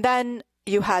 And then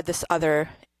you had this other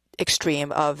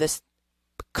extreme of this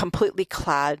completely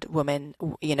clad woman,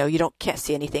 you know, can't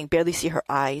see anything, barely see her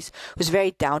eyes, who's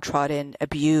very downtrodden,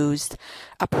 abused,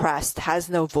 oppressed, has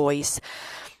no voice.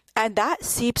 And that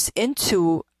seeps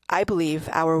into, I believe,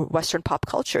 our Western pop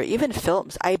culture, even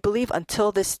films. I believe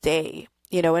until this day,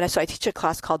 you know, and so I teach a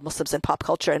class called Muslims in Pop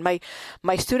Culture, and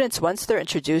my students, once they're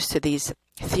introduced to these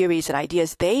theories and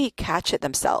ideas, they catch it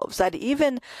themselves. That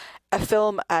even a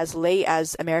film as late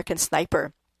as American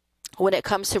Sniper, when it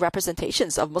comes to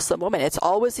representations of Muslim women, it's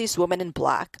always these women in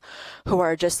black who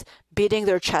are just beating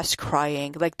their chest,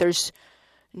 crying. Like there's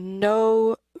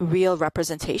no real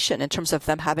representation in terms of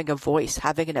them having a voice,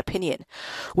 having an opinion,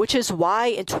 which is why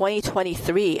in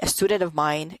 2023, a student of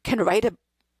mine can write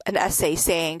an essay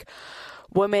saying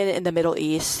women in the Middle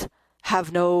East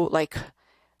have no, like,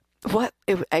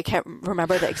 I can't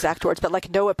remember the exact words, but like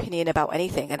no opinion about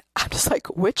anything. And I'm just like,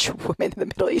 which women in the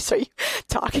Middle East are you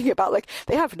talking about? Like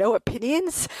they have no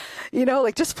opinions, you know,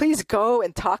 like just please go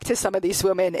and talk to some of these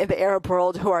women in the Arab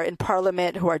world who are in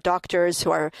parliament, who are doctors, who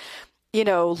are, you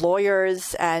know,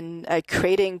 lawyers and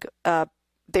creating,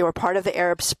 they were part of the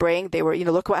Arab Spring. They were, you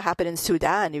know, look what happened in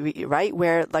Sudan, right?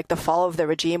 Where like the fall of the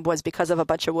regime was because of a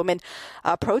bunch of women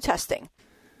protesting.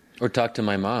 Or talk to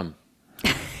my mom.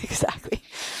 Exactly.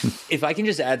 If I can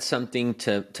just add something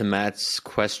to Matt's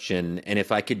question, and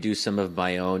if I could do some of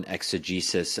my own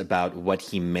exegesis about what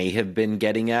he may have been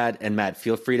getting at, and Matt,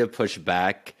 feel free to push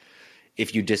back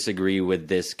if you disagree with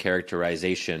this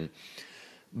characterization.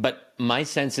 But my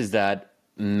sense is that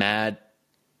Matt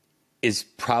is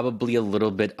probably a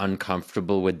little bit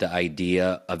uncomfortable with the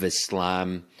idea of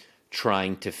Islam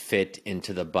trying to fit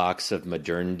into the box of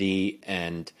modernity.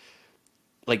 And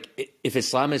like, if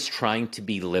Islam is trying to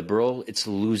be liberal, it's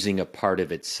losing a part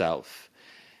of itself.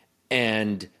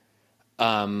 And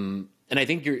I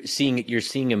think you're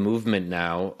seeing a movement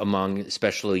now among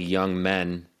especially young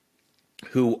men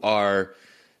who are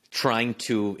trying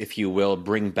to, if you will,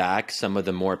 bring back some of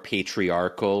the more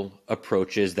patriarchal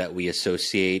approaches that we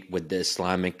associate with the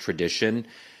Islamic tradition.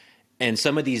 And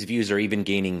some of these views are even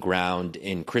gaining ground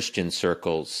in Christian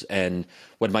circles, and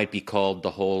what might be called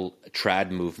the whole trad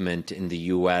movement in the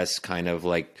U.S., kind of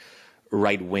like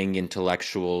right-wing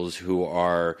intellectuals who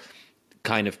are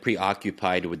kind of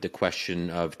preoccupied with the question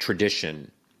of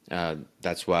tradition.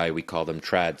 That's why we call them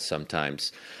trads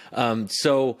sometimes.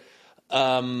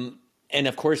 And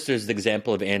of course, there's the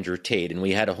example of Andrew Tate, and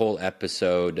we had a whole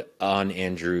episode on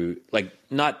Andrew, like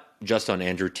not just on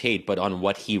Andrew Tate, but on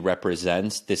what he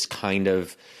represents, this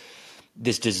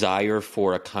desire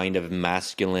for a kind of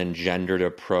masculine gendered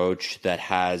approach that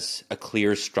has a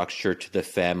clear structure to the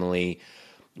family,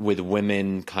 with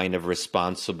women kind of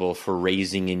responsible for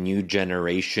raising a new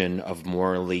generation of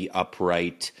morally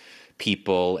upright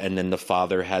people, and then the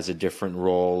father has a different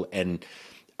role. And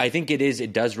I think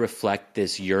it does reflect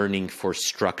this yearning for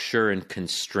structure and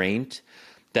constraint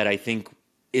that I think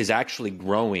is actually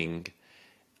growing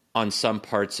on some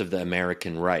parts of the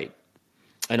American right,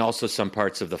 and also some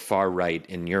parts of the far right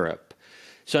in Europe.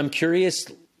 So I'm curious,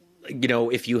 you know,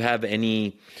 if you have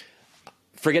any,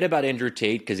 forget about Andrew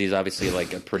Tate, because he's obviously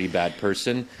like a pretty bad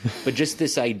person, but just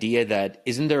this idea that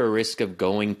isn't there a risk of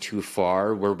going too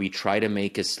far where we try to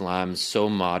make Islam so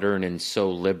modern and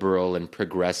so liberal and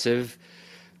progressive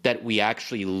that we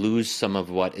actually lose some of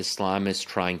what Islam is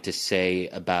trying to say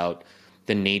about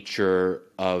the nature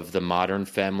of the modern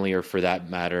family, or for that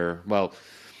matter, well,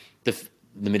 the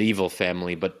medieval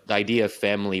family, but the idea of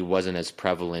family wasn't as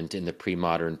prevalent in the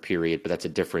pre-modern period, but that's a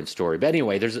different story. But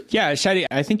anyway, Yeah, Shadi,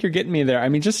 I think you're getting me there. I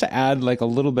mean, just to add like a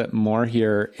little bit more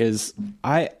here is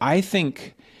I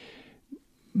think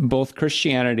both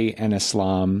Christianity and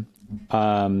Islam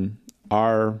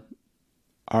are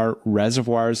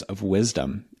reservoirs of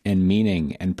wisdom and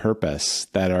meaning and purpose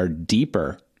that are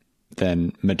deeper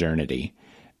than modernity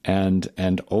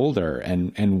and older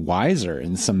and wiser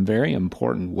in some very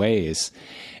important ways.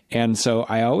 And so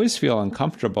I always feel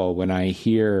uncomfortable when I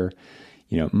hear,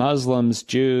 Muslims,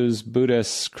 Jews,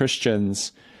 Buddhists,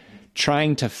 Christians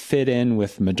trying to fit in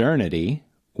with modernity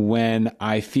when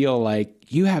I feel like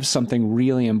you have something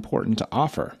really important to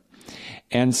offer.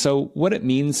 And so what it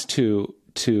means to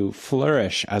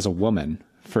flourish as a woman,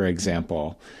 for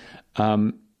example,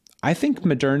 I think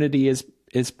modernity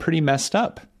is pretty messed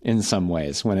up in some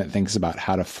ways when it thinks about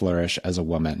how to flourish as a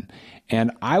woman.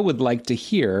 And I would like to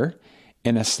hear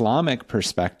an Islamic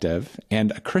perspective and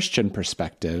a Christian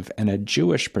perspective and a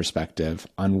Jewish perspective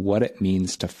on what it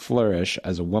means to flourish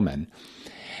as a woman.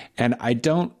 And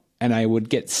I would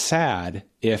get sad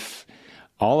if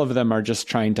all of them are just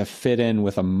trying to fit in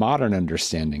with a modern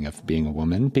understanding of being a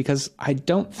woman, because I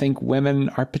don't think women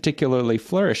are particularly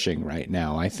flourishing right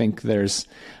now. I think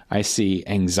I see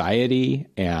anxiety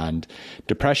and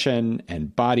depression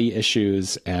and body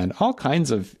issues and all kinds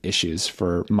of issues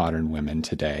for modern women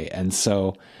today. And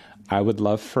so I would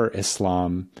love for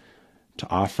Islam to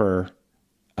offer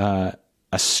a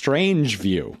strange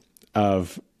view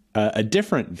of a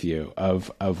different view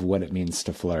of what it means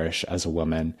to flourish as a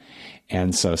woman.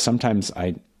 And so sometimes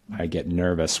I get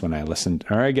nervous when I listen,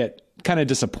 or I get kind of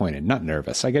disappointed, not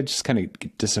nervous. I get just kind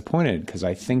of disappointed because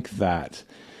I think that,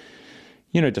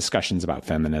 discussions about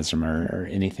feminism or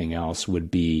anything else would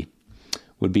be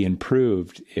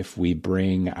improved if we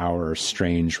bring our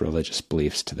strange religious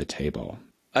beliefs to the table.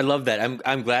 I love that.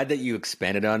 I'm glad that you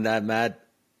expanded on that, Matt.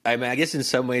 I mean, I guess in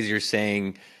some ways you're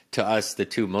saying to us, the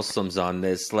two Muslims on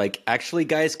this, like, actually,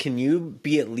 guys, can you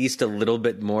be at least a little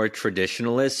bit more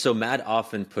traditionalist? So Matt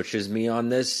often pushes me on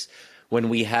this. When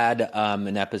we had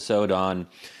an episode on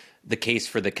the case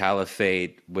for the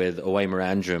caliphate with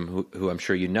Oxymoron, who I'm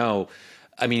sure you know,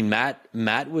 I mean,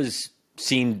 Matt was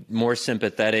seen more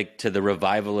sympathetic to the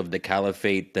revival of the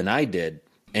caliphate than I did.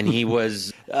 And he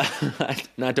was,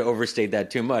 not to overstate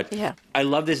that too much. Yeah. I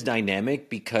love this dynamic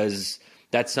because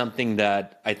that's something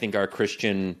that I think our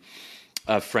Christian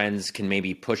friends can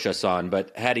maybe push us on.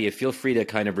 But Hattie, feel free to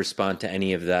kind of respond to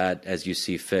any of that as you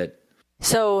see fit.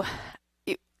 So,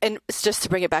 and just to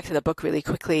bring it back to the book really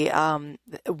quickly,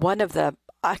 one of the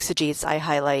exegetes I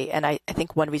highlight, and I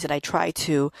think one reason I try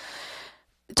to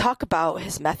talk about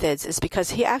his methods is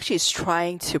because he actually is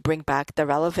trying to bring back the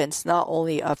relevance not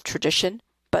only of tradition,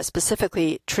 but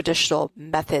specifically traditional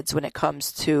methods when it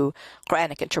comes to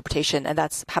Quranic interpretation. And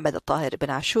that's Muhammad al-Tahir ibn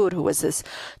Ashur, who was this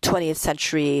 20th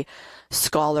century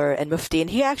scholar and mufti. And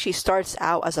he actually starts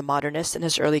out as a modernist in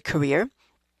his early career.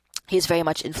 He's very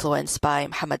much influenced by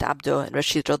Muhammad Abduh and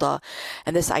Rashid Rida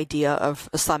and this idea of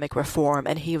Islamic reform.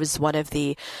 And he was one of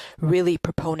the really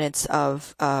proponents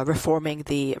of reforming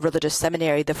the religious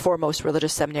seminary, the foremost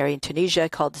religious seminary in Tunisia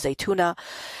called Zaytuna.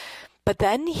 But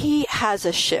then he has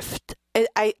a shift.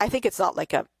 I think it's not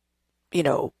like it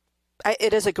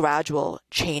is a gradual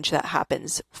change that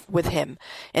happens with him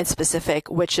in specific,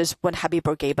 which is when Habib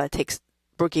Bourguiba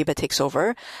takes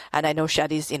over. And I know,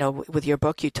 Shadi's, with your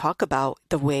book, you talk about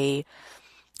the way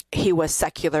he was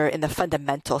secular in the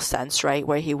fundamental sense, right?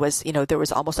 Where he was, there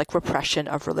was almost like repression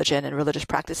of religion and religious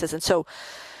practices. And so,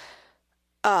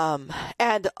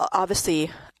 and obviously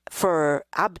for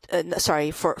Ibn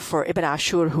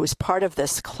Ashur, who is part of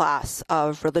this class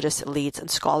of religious elites and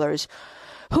scholars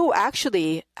who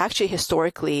actually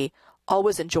historically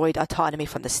always enjoyed autonomy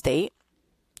from the state.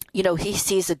 He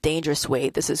sees a dangerous way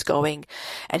this is going,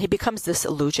 and he becomes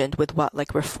disillusioned with what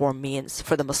like reform means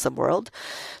for the Muslim world.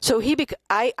 So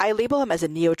I label him as a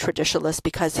neo-traditionalist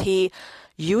because he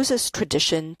uses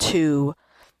tradition to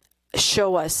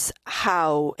show us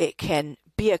how it can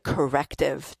be a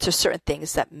corrective to certain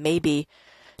things that maybe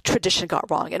tradition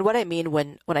got wrong. And what I mean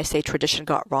when I say tradition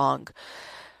got wrong,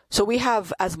 so we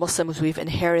have, as Muslims, we've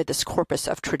inherited this corpus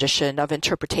of tradition, of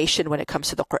interpretation when it comes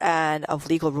to the Quran, of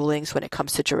legal rulings when it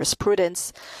comes to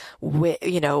jurisprudence.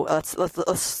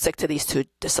 Let's stick to these two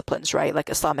disciplines, right? Like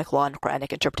Islamic law and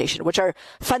Quranic interpretation, which are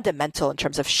fundamental in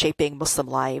terms of shaping Muslim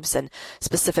lives and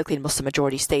specifically in Muslim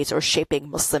majority states, or shaping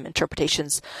Muslim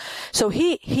interpretations. So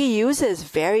he uses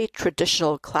very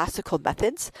traditional classical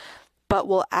methods, but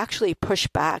will actually push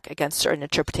back against certain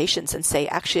interpretations and say,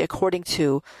 actually, according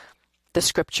to the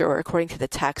scripture, or according to the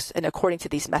text, and according to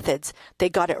these methods, they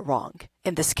got it wrong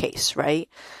in this case, right?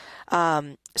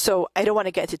 So I don't want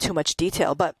to get into too much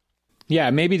detail, but yeah,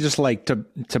 maybe just like to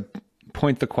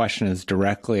point the question as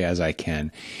directly as I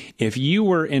can. If you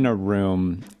were in a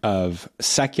room of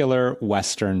secular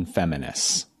Western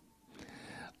feminists,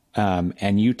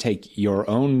 and you take your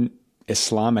own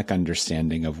Islamic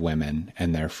understanding of women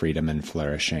and their freedom and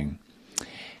flourishing,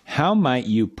 how might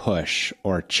you push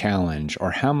or challenge,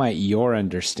 or how might your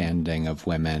understanding of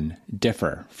women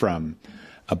differ from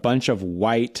a bunch of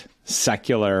white,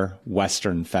 secular,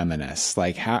 Western feminists?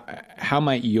 Like how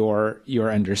might your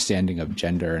understanding of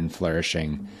gender and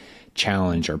flourishing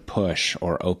challenge or push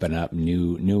or open up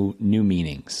new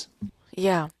meanings?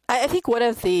 Yeah. I think one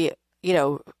of the,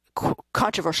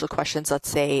 controversial questions, let's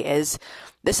say, is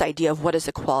this idea of what does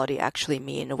equality actually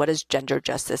mean? What does gender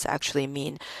justice actually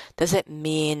mean? Does it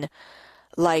mean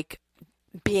like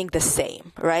being the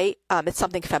same, right? It's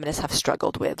something feminists have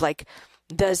struggled with. Like,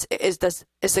 does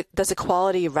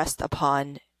equality rest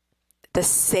upon the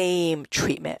same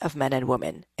treatment of men and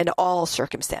women in all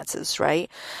circumstances,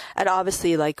 right? And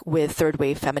obviously, like with third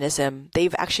wave feminism,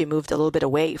 they've actually moved a little bit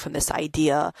away from this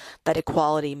idea that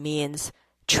equality means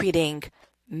treating,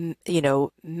 men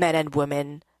and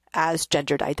women as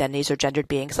gendered identities or gendered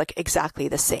beings like exactly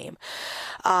the same,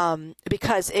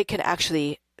 because it can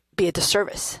actually be a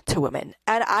disservice to women.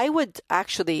 And I would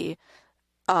actually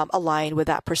align with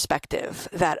that perspective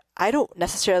that I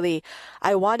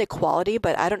want equality,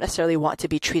 but I don't necessarily want to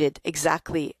be treated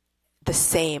exactly the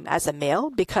same as a male,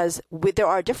 because there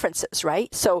are differences,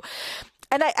 right? So,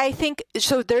 and I think,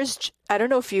 so I don't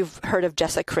know if you've heard of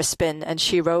Jessica Crispin, and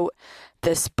she wrote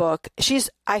this book.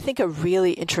 She's, I think, a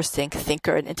really interesting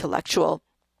thinker and intellectual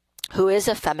who is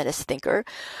a feminist thinker,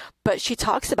 but she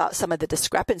talks about some of the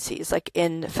discrepancies, like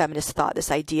in feminist thought, this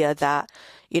idea that,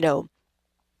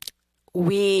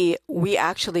 we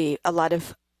actually, a lot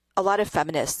of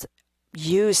feminists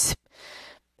use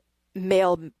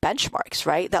male benchmarks,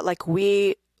 right? That like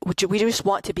we just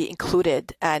want to be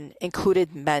included, and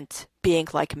included meant being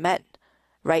like men,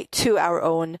 right? To our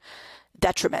own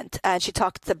detriment. And she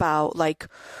talked about like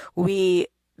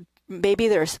maybe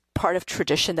there's part of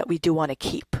tradition that we do want to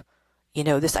keep,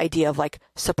 this idea of like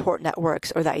support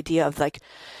networks, or the idea of like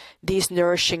these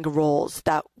nourishing roles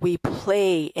that we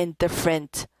play in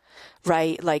different,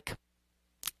 right? Like,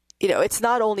 it's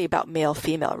not only about male,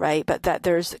 female, right? But that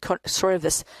there's sort of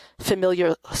this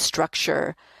familiar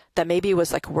structure that maybe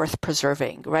was like worth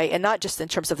preserving, right? And not just in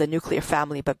terms of the nuclear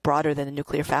family, but broader than the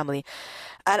nuclear family.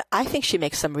 And I think she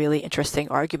makes some really interesting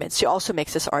arguments. She also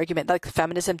makes this argument like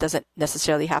feminism doesn't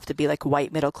necessarily have to be like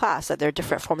white middle class, that there are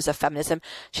different forms of feminism.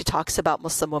 She talks about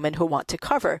Muslim women who want to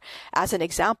cover as an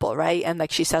example, right? And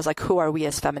like she says, like, who are we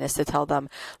as feminists to tell them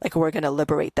like we're going to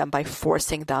liberate them by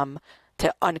forcing them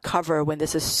to uncover, when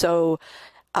this is so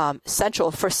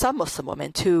central for some Muslim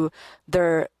women to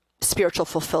their spiritual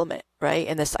fulfillment, right?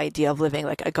 And this idea of living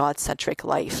like a God-centric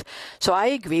life. So I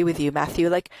agree with you, Matthew.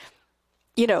 Like,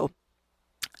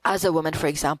 as a woman, for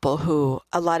example, who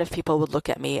a lot of people would look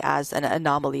at me as an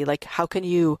anomaly, like, how can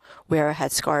you wear a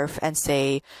headscarf and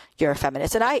say you're a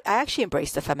feminist? And I actually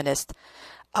embrace the feminist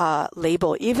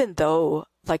label, even though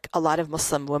like a lot of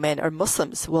Muslim women or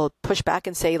Muslims will push back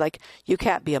and say like, you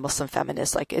can't be a Muslim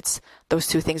feminist. Like those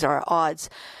two things are at odds.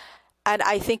 And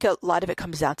I think a lot of it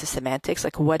comes down to semantics.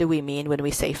 Like, what do we mean when we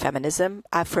say feminism?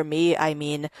 For me, I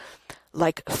mean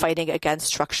like fighting against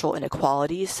structural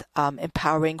inequalities,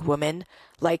 empowering women,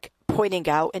 like pointing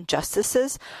out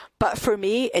injustices. But for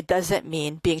me, it doesn't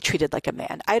mean being treated like a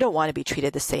man. I don't want to be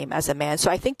treated the same as a man.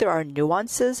 So I think there are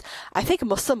nuances. I think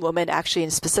Muslim women actually,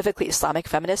 and specifically Islamic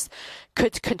feminists,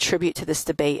 could contribute to this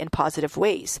debate in positive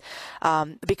ways,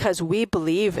 because we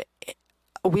believe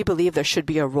there should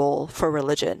be a role for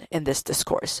religion in this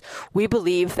discourse. We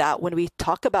believe that when we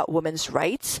talk about women's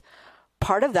rights,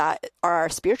 part of that are our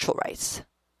spiritual rights,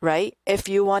 right? If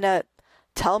you want to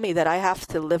tell me that I have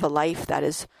to live a life that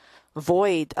is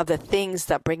void of the things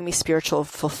that bring me spiritual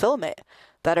fulfillment,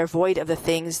 that are void of the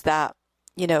things that,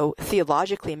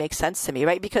 theologically make sense to me,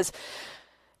 right? Because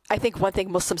I think one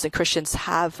thing Muslims and Christians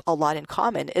have a lot in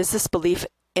common is this belief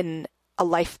in a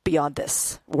life beyond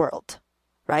this world,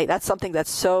 right? That's something that's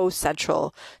so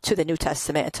central to the New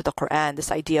Testament and to the Quran,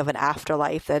 this idea of an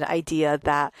afterlife, an idea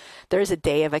that there is a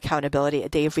day of accountability, a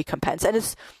day of recompense. And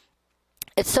it's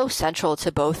so central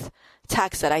to both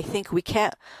texts that I think we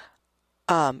can't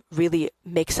really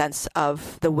make sense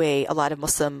of the way a lot of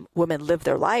Muslim women live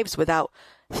their lives without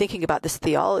thinking about this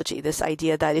theology, this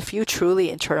idea that if you truly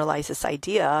internalize this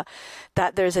idea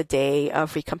that there's a day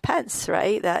of recompense,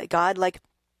 right? That God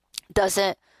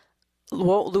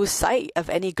won't lose sight of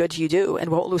any good you do and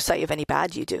won't lose sight of any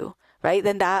bad you do, right?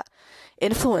 Then that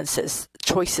influences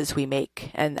choices we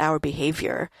make and our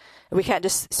behavior. We can't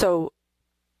so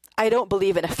I don't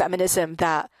believe in a feminism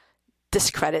that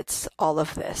discredits all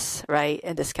of this, right?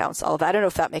 And discounts all of that. I don't know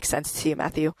if that makes sense to you,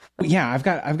 Matthew. Yeah, I've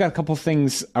got a couple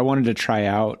things I wanted to try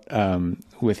out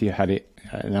with you, Hadi.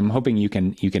 and I'm hoping you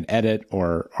can edit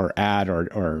or add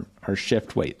or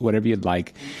shift whatever you'd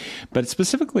like, but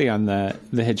specifically on the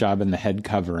hijab and the head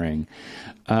covering.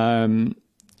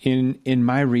 In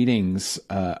my readings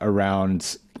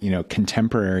around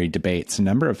contemporary debates, a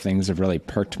number of things have really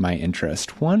perked my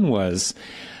interest. One was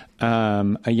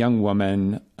a young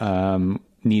woman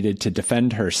needed to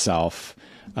defend herself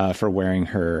for wearing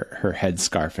her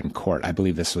headscarf in court. I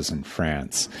believe this was in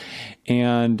France.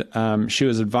 And she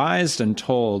was advised and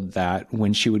told that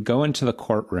when she would go into the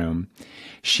courtroom,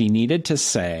 she needed to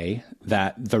say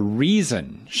that the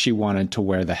reason she wanted to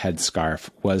wear the headscarf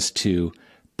was to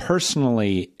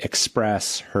personally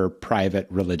express her private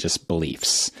religious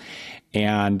beliefs,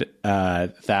 and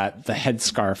that the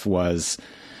headscarf was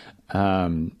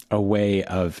a way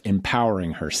of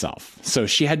empowering herself. So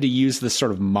she had to use this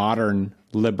sort of modern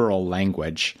liberal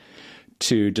language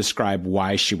to describe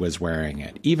why she was wearing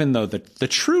it, even though the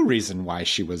true reason why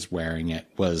she was wearing it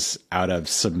was out of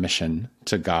submission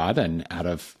to God and out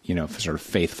of, sort of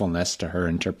faithfulness to her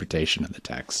interpretation of the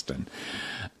text.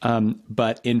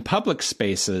 But in public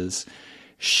spaces,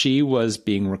 she was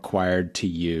being required to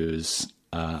use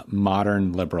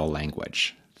modern liberal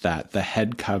language, that the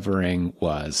head covering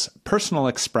was personal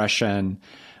expression,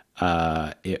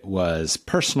 it was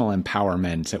personal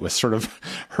empowerment. It was sort of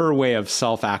her way of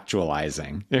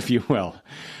self-actualizing, if you will.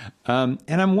 And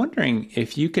I'm wondering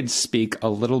if you could speak a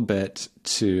little bit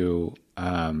to,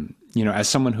 as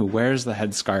someone who wears the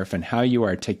headscarf and how you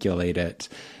articulate it,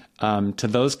 to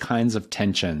those kinds of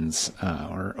tensions,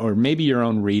 or maybe your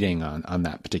own reading on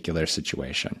that particular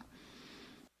situation.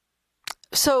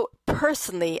 So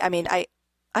personally, I mean,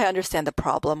 I understand the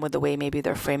problem with the way maybe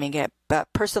they're framing it, but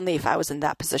personally, if I was in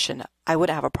that position, I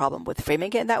wouldn't have a problem with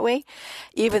framing it in that way,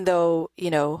 even though,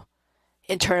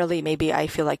 internally, maybe I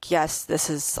feel like, yes, this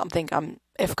is something,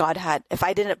 if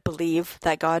I didn't believe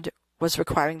that God was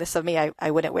requiring this of me,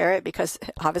 I wouldn't wear it, because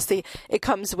obviously it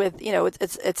comes with,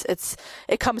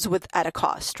 it comes with at a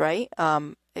cost, right?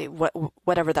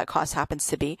 Whatever that cost happens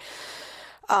to be.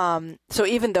 So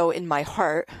even though in my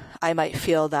heart, I might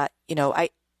feel that,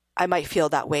 I might feel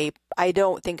that way, I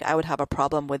don't think I would have a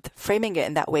problem with framing it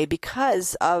in that way,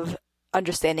 because of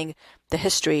understanding the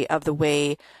history of the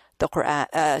way the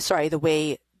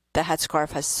way the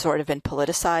headscarf has sort of been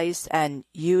politicized and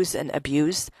used and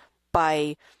abused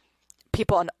by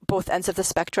people on both ends of the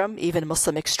spectrum, even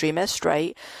Muslim extremists,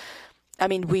 right? I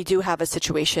mean, we do have a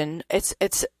situation, it's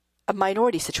a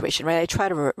minority situation, right? I try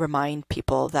to remind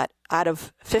people that out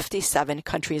of 57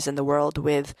 countries in the world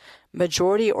with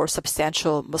majority or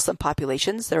substantial Muslim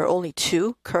populations, there are only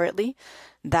 2 currently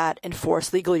that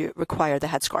legally require the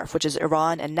headscarf, which is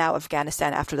Iran and now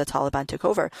Afghanistan after the Taliban took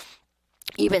over.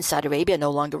 Even Saudi Arabia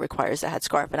no longer requires a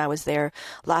headscarf. And I was there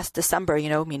last December,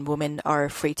 women are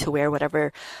free to wear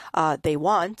whatever they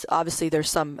want. Obviously, there's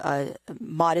some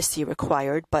modesty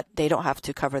required, but they don't have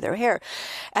to cover their hair.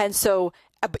 And so,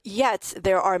 yet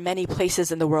there are many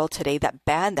places in the world today that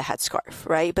ban the headscarf,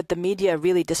 right? But the media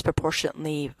really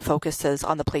disproportionately focuses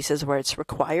on the places where it's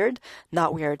required,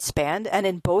 not where it's banned. And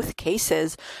in both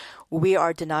cases, we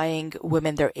are denying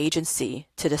women their agency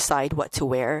to decide what to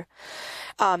wear.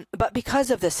 But because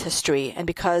of this history and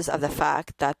because of the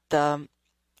fact that the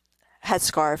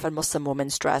headscarf and Muslim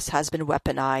women's dress has been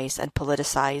weaponized and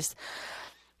politicized,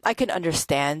 I can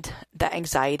understand that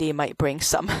anxiety might bring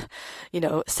some,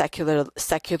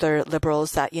 secular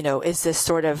liberals that, is this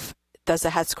sort of, does the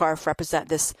headscarf represent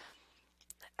this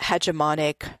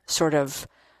hegemonic sort of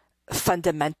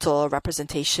fundamental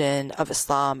representation of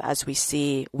Islam as we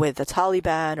see with the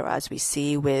Taliban or as we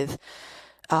see with,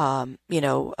 obviously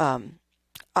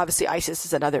ISIS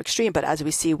is another extreme, but as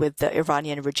we see with the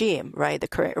Iranian regime, right, the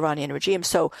current Iranian regime.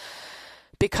 So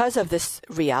because of this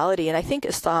reality, and I think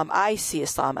I see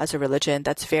Islam as a religion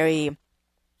that's very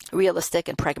realistic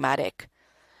and pragmatic.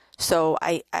 So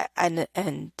I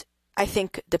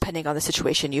think depending on the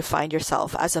situation you find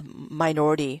yourself as a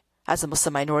minority, as a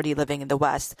Muslim minority living in the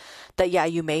West, that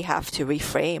you may have to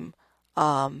reframe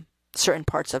certain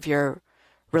parts of your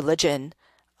religion.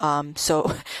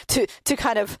 So to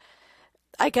kind of,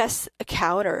 I guess,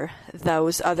 counter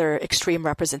those other extreme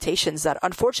representations that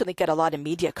unfortunately get a lot of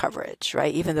media coverage,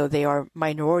 right? Even though they are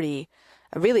minority.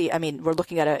 Really, I mean, we're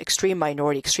looking at an extreme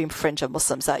minority, extreme fringe of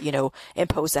Muslims that,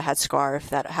 impose a headscarf,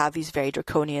 that have these very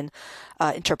draconian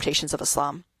interpretations of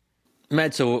Islam.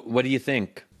 Matt, so what do you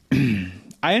think?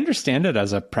 I understand it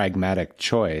as a pragmatic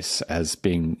choice, as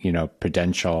being,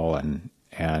 prudential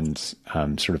and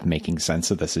sort of making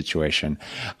sense of the situation.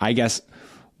 I guess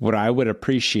what I would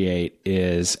appreciate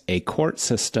is a court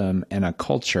system and a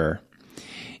culture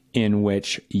in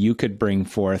which you could bring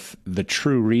forth the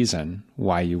true reason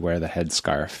why you wear the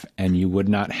headscarf, and you would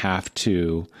not have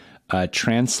to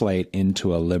translate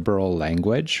into a liberal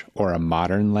language or a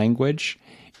modern language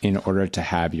in order to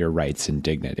have your rights and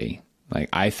dignity. Like,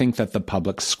 I think that the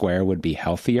public square would be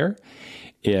healthier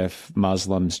if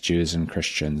Muslims, Jews, and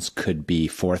Christians could be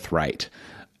forthright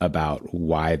about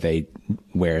why they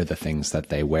wear the things that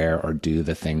they wear or do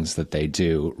the things that they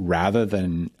do, rather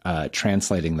than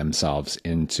translating themselves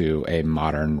into a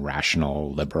modern,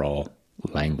 rational, liberal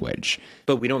language.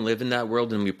 But we don't live in that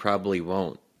world, and we probably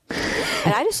won't.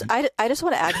 And I just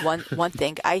want to add one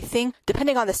thing. I think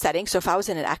depending on the setting, so if I was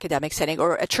in an academic setting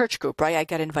or a church group, right, I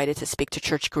get invited to speak to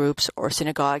church groups or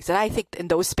synagogues. And I think in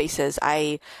those spaces,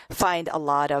 I find a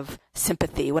lot of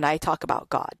sympathy when I talk about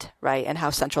God, right, and how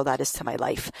central that is to my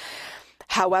life.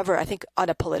 However, I think on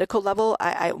a political level,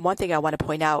 one thing I want to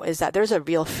point out is that there's a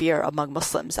real fear among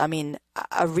Muslims. I mean,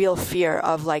 a real fear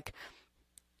of like,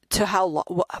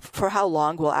 for how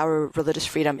long will our religious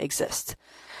freedom exist?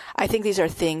 I think these are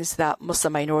things that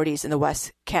Muslim minorities in the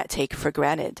West can't take for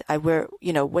granted.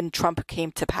 When Trump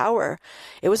came to power,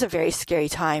 it was a very scary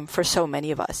time for so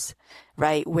many of us,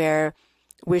 right? Where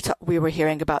we were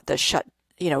hearing about the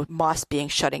mosques being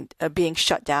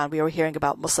shut down. We were hearing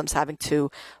about Muslims having to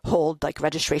hold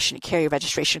carry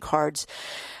registration cards.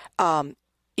 I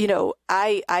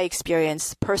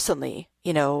experienced personally,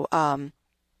 on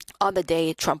the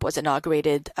day Trump was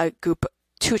inaugurated,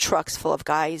 two trucks full of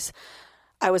guys.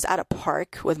 I was at a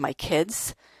park with my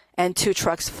kids, and two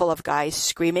trucks full of guys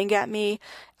screaming at me,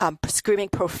 screaming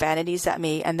profanities at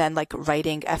me, and then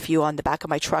writing "F you" on the back of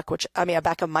my truck,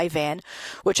 back of my van,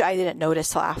 which I didn't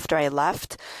notice till after I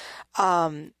left.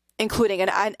 Including,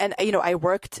 I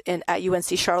worked at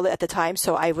UNC Charlotte at the time,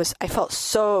 so I felt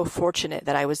so fortunate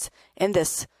that I was in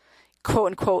this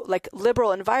quote unquote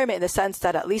liberal environment, in the sense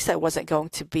that at least I wasn't going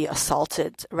to be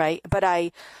assaulted, right? But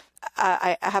I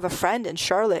have a friend in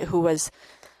Charlotte who was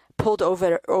pulled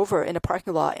over in a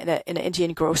parking lot in an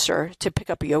Indian grocer to pick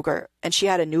up yogurt, and she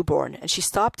had a newborn, and she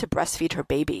stopped to breastfeed her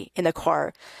baby in the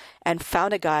car, and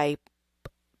found a guy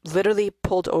literally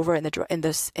pulled over in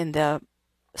the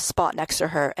spot next to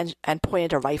her and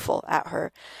pointed a rifle at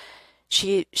her.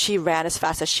 She ran as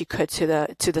fast as she could to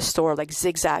the store,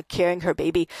 zigzag, carrying her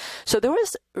baby. So there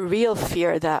was real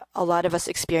fear that a lot of us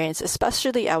experience,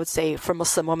 especially, I would say, for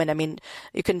Muslim women. I mean,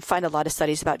 you can find a lot of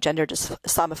studies about gender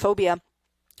Islamophobia.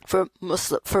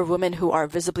 For women who are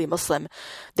visibly Muslim,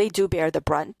 they do bear the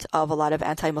brunt of a lot of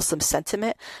anti-Muslim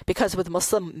sentiment, because with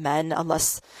Muslim men,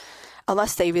 unless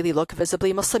they really look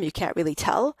visibly Muslim, you can't really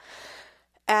tell.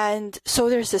 And so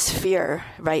there's this fear,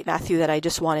 right, Matthew, that I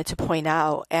just wanted to point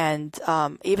out. And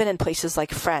even in places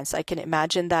like France, I can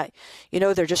imagine that,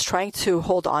 they're just trying to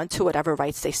hold on to whatever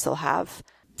rights they still have.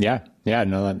 Yeah.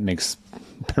 No, that makes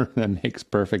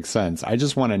perfect sense. I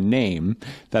just want to name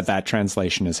that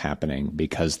translation is happening,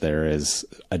 because there is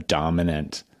a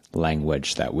dominant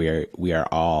language that we are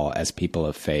all, as people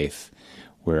of faith,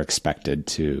 we're expected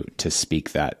to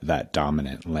speak that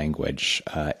dominant language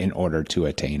in order to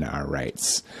attain our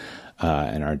rights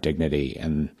and our dignity.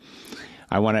 And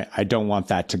I don't want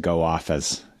that to go off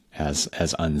as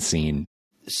unseen.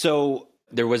 So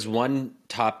there was one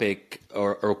topic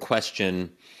or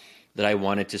question that I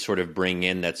wanted to sort of bring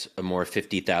in that's a more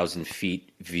 50,000 feet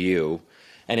view.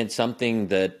 And it's something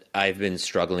that I've been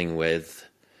struggling with.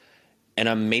 And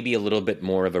I'm maybe a little bit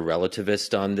more of a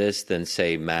relativist on this than,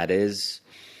 say, Matt is.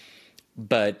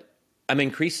 But I'm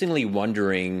increasingly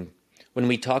wondering, when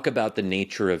we talk about the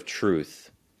nature of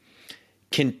truth,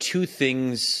 can two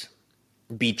things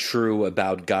be true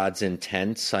about God's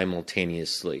intent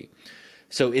simultaneously?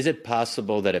 So is it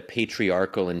possible that a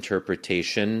patriarchal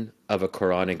interpretation of a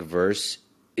Quranic verse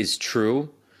is true,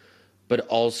 but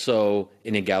also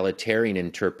an egalitarian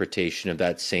interpretation of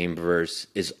that same verse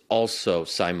is also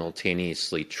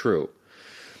simultaneously true?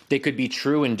 They could be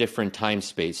true in different time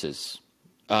spaces.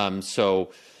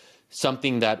 So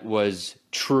something that was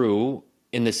true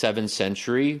in the 7th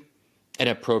century and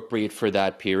appropriate for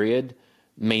that period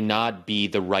may not be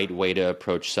the right way to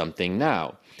approach something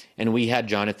now. And we had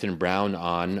Jonathan Brown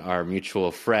on, our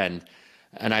mutual friend,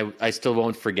 and I still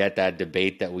won't forget that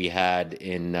debate that we had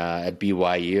at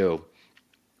BYU,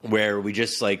 where we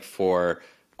just for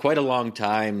quite a long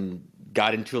time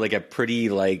got into a pretty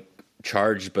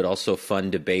charged but also fun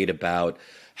debate about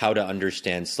how to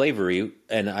understand slavery.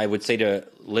 And I would say to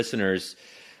listeners,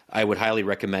 I would highly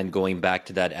recommend going back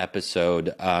to that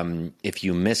episode. If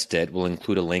you missed it, we'll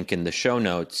include a link in the show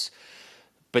notes.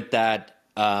 But that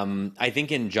I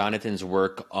think in Jonathan's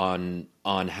work on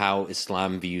how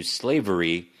Islam views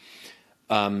slavery,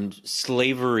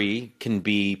 Slavery can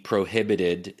be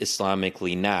prohibited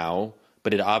Islamically now,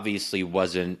 but it obviously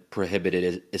wasn't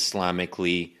prohibited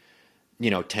Islamically,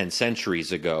 10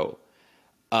 centuries ago.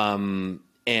 And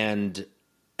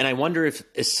I wonder if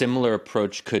a similar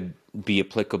approach could be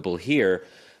applicable here.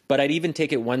 But I'd even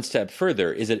take it one step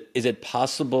further. Is it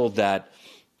possible that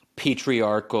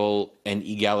patriarchal and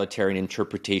egalitarian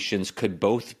interpretations could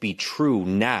both be true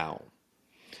now?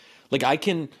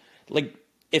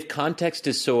 If context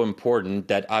is so important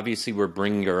that obviously we're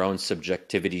bringing our own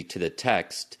subjectivity to the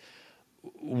text,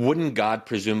 wouldn't God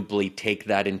presumably take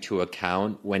that into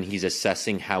account when he's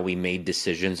assessing how we made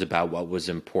decisions about what was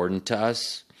important to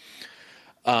us?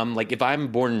 If I'm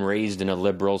born and raised in a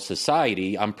liberal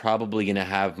society, I'm probably going to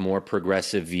have more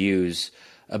progressive views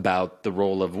about the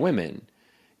role of women.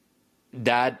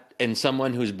 And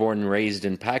someone who's born and raised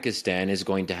in Pakistan is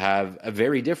going to have a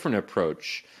very different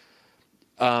approach.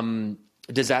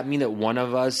 Does that mean that one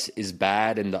of us is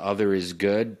bad and the other is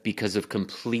good because of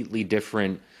completely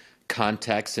different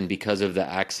contexts and because of the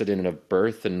accident of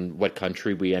birth and what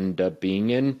country we end up being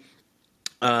in?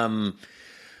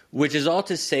 Which is all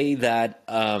to say that,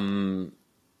 and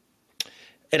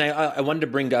I wanted to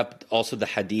bring up also the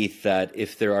hadith that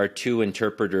if there are two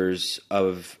interpreters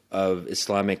of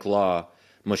Islamic law,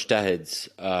 mujtahids,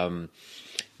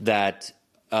 that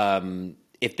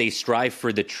if they strive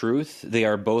for the truth, they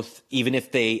are both, even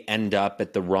if they end up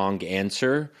at the wrong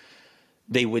answer,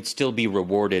 they would still be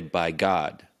rewarded by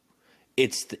God.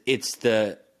 It's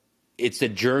the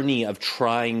journey of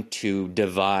trying to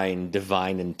divine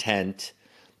intent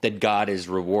that God is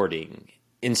rewarding.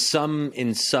 In some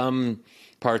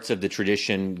parts of the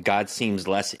tradition, God seems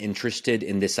less interested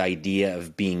in this idea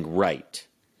of being right.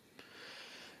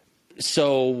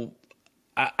 So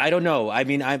I don't know. I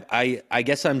mean, I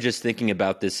guess I'm just thinking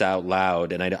about this out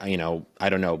loud, and I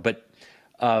don't know. But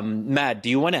Matt, do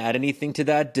you want to add anything to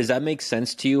that? Does that make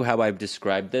sense to you how I've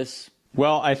described this?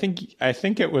 Well, I think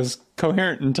it was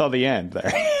coherent until the end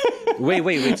there.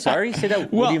 Wait. Sorry, say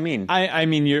that. Well, what do you mean? I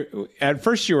mean, at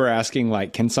first you were asking,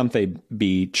 can something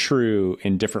be true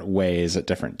in different ways at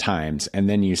different times? And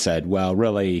then you said, well,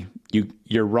 really,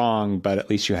 you're wrong, but at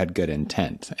least you had good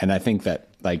intent. And I think that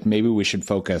maybe we should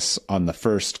focus on the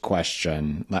first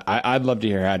question. I'd love to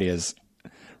hear Hadia's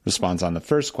response on the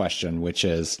first question, which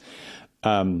is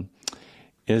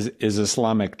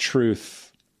Islamic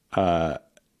truth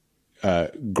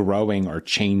growing or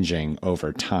changing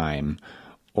over time?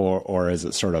 Or is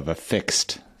it sort of a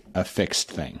fixed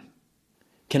thing?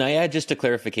 Can I add just a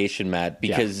clarification, Matt?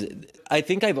 Because I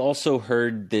think I've also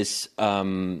heard this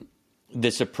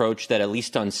this approach that at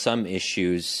least on some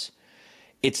issues,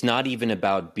 it's not even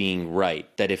about being right.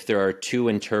 That if there are two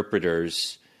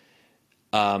interpreters,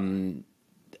 that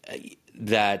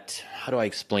how do I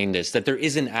explain this? That there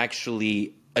isn't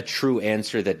actually a true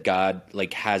answer that God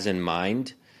has in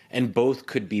mind. And both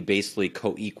could be basically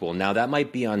co-equal. Now, that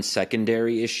might be on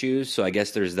secondary issues, so I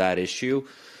guess there's that issue.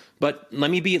 But let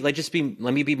me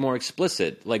be more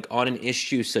explicit. On an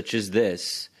issue such as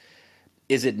this,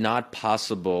 is it not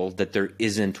possible that there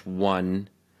isn't one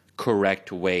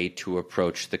correct way to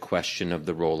approach the question of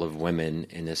the role of women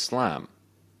in Islam?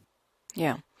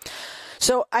 Yeah.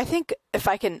 So I think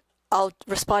I'll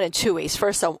respond in two ways.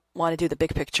 First, I want to do the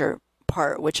big picture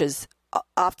part, which is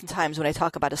oftentimes when I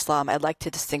talk about Islam, I'd like to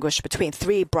distinguish between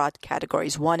three broad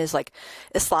categories. One is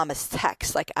Islam as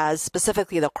text, as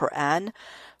specifically the Quran,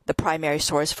 the primary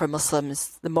source for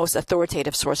Muslims, the most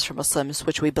authoritative source for Muslims,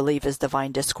 which we believe is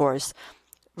divine discourse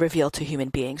revealed to human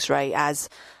beings, right? As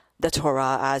the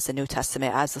Torah, as the New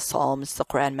Testament, as the Psalms, the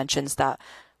Quran mentions that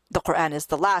the Quran is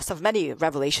the last of many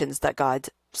revelations that God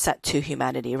sent to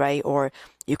humanity, right? Or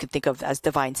you can think of as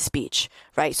divine speech,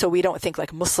 right? So we don't think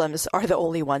Muslims are the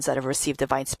only ones that have received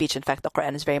divine speech. In fact, the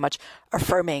Quran is very much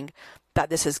affirming that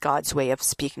this is God's way of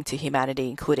speaking to humanity,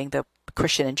 including the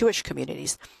Christian and Jewish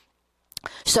communities.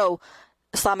 So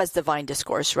Islam as divine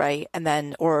discourse, right? And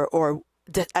then,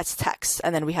 as text.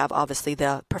 And then we have obviously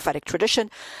the prophetic tradition,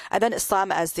 and then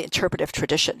Islam as the interpretive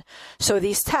tradition. So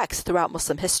these texts throughout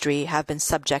Muslim history have been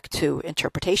subject to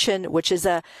interpretation, which is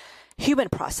a human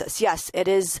process. Yes, it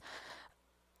is.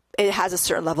 It has a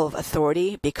certain level of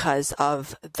authority because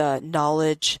of the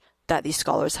knowledge that these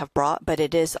scholars have brought, but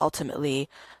it is ultimately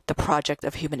the project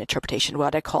of human interpretation,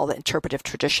 what I call the interpretive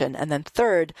tradition. And then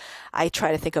third, I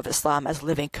try to think of Islam as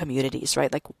living communities,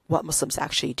 right? What Muslims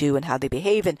actually do and how they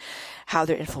behave and how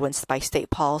they're influenced by state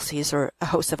policies or a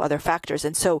host of other factors.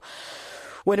 And so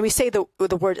when we say the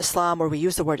word Islam, or we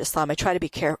use the word Islam, I try to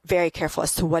be very careful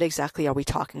as to what exactly are we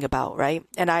talking about, right?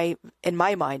 And I, in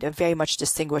my mind, I very much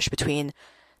distinguish between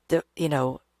the,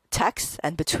 text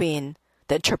and between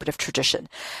the interpretive tradition.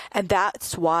 And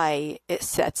that's why it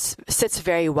sits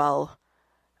very well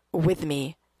with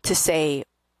me to say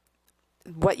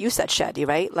what you said, Shadi,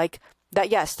 right? Like that,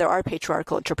 yes, there are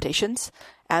patriarchal interpretations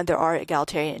and there are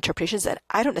egalitarian interpretations, and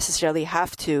I don't necessarily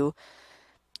have to,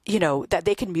 that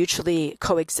they can mutually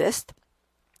coexist.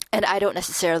 And I don't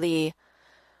necessarily,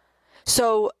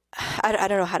 so I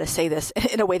don't know how to say this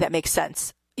in a way that makes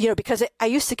sense. Because I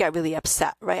used to get really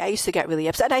upset, right? I used to get really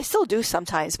upset, and I still do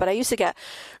sometimes, but I used to get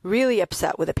really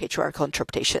upset with the patriarchal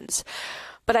interpretations.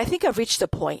 But I think I've reached a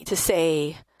point to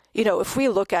say, if we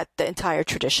look at the entire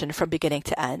tradition from beginning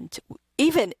to end,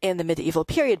 even in the medieval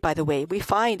period, by the way, we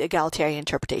find egalitarian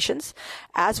interpretations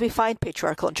as we find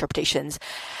patriarchal interpretations.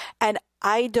 And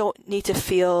I don't need to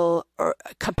feel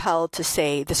compelled to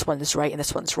say this one is right and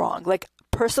this one's wrong. Like,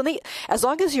 personally, as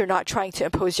long as you're not trying to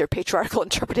impose your patriarchal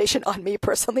interpretation on me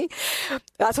personally,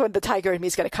 that's when the tiger in me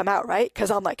is going to come out, right? Because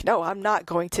I'm like, no, I'm not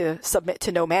going to submit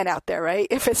to no man out there, right?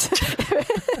 If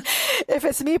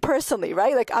it's me personally,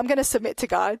 right? Like, I'm going to submit to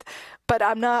God, but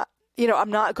I'm not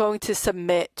going to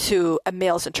submit to a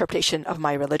male's interpretation of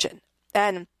my religion.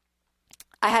 And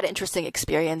I had an interesting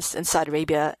experience in Saudi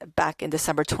Arabia back in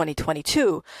December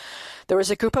 2022. There was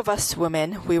a group of us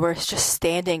women. We were just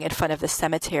standing in front of the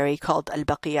cemetery called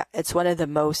Al-Baqi'. It's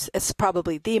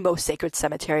probably the most sacred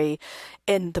cemetery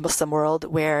in the Muslim world,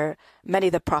 where many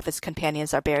of the Prophet's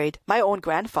companions are buried. My own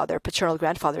paternal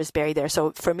grandfather is buried there.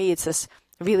 So for me, it's this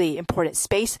really important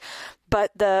space.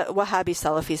 But the Wahhabi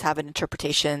Salafis have an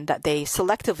interpretation that they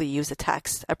selectively use a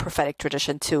text, a prophetic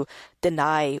tradition, to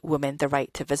deny women the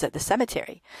right to visit the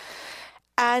cemetery.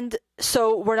 And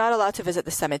so we're not allowed to visit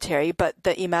the cemetery, but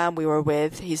the imam we were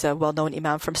with, he's a well-known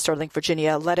imam from Sterling,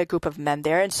 Virginia, led a group of men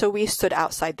there. And so we stood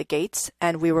outside the gates,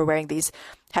 and we were wearing these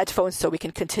headphones so we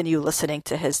can continue listening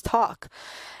to his talk.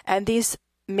 And these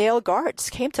male guards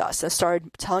came to us and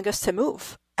started telling us to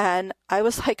move. And I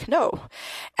was like, no.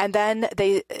 And then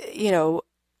they,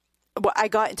 I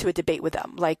got into a debate with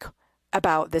them, like,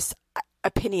 about this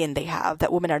opinion they have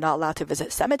that women are not allowed to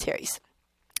visit cemeteries.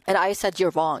 And I said,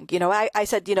 you're wrong. I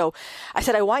said,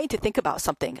 I want you to think about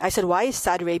something. I said, why is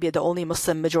Saudi Arabia the only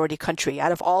Muslim majority country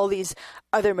out of all these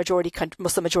other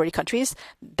Muslim majority countries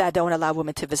that don't allow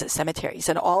women to visit cemeteries?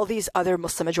 And all these other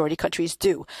Muslim majority countries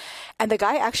do. And the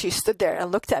guy actually stood there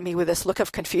and looked at me with this look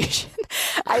of confusion.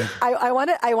 I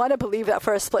want to believe that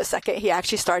for a split second, he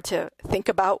actually started to think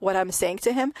about what I'm saying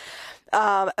to him.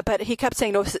 But he kept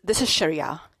saying, no, this is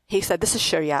Sharia. He said, this is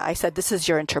Sharia. I said, this is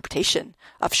your interpretation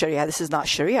of Sharia. This is not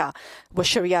Sharia. What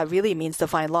Sharia really means,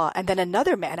 divine law. And then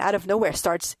another man out of nowhere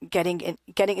starts getting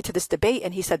into this debate.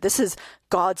 And he said, this is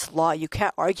God's law. You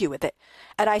can't argue with it.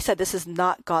 And I said, this is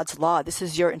not God's law. This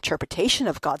is your interpretation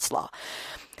of God's law.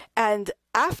 And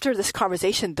after this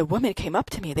conversation, the women came up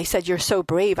to me. They said, you're so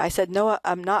brave. I said, no,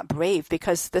 I'm not brave,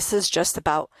 because this is just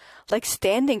about like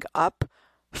standing up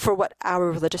for what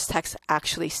our religious texts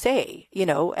actually say,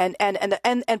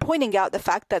 and pointing out the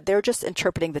fact that they're just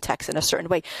interpreting the text in a certain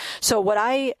way. So what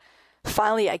I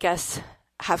finally, I guess,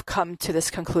 have come to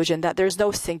this conclusion that there's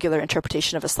no singular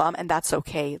interpretation of Islam, and that's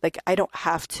okay. Like, I don't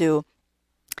have to,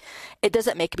 it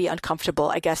doesn't make me uncomfortable,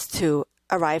 I guess, to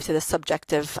arrive to the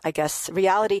subjective, I guess,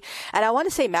 reality. And I want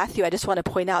to say, Matthew, I just want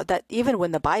to point out that even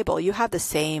when the Bible, you have that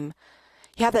same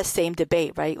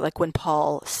debate, right? Like when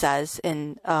Paul says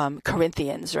in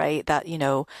Corinthians, right, that,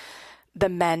 the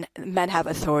men have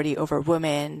authority over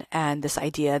women, and this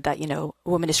idea that,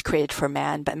 woman is created for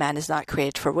man, but man is not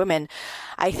created for women.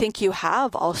 I think you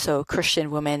have also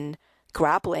Christian women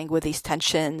grappling with these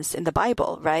tensions in the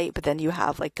Bible, right? But then you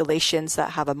have like Galatians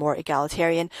that have a more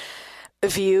egalitarian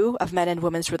view of men and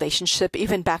women's relationship,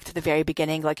 even back to the very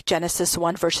beginning, like Genesis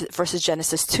 1 versus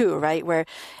Genesis 2, right? Where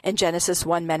in Genesis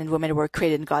 1, men and women were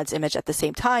created in God's image at the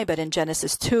same time. But in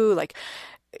Genesis 2, like,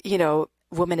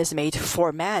 woman is made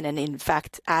for man. And in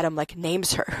fact, Adam like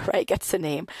names her, right? Gets the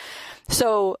name.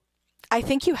 So I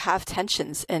think you have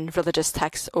tensions in religious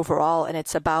texts overall. And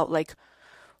it's about like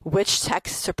which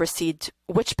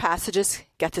passages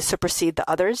get to supersede the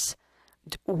others.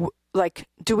 Like,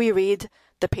 do we read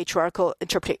the patriarchal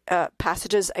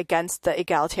passages against the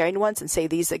egalitarian ones and say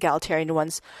these egalitarian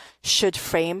ones should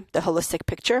frame the holistic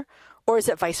picture, or is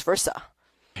it vice versa?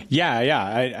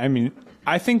 Yeah. I mean,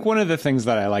 I think one of the things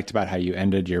that I liked about how you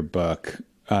ended your book,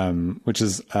 which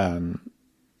is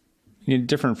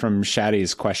different from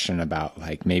Shadi's question about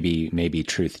like maybe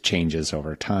truth changes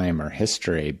over time or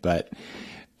history, but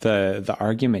the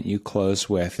argument you close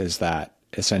with is that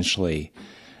essentially,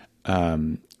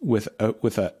 with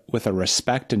a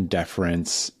respect and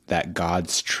deference that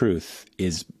God's truth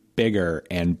is bigger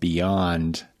and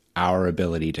beyond our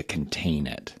ability to contain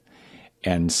it.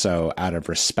 And so out of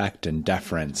respect and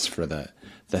deference for the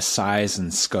size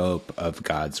and scope of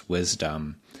God's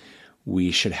wisdom,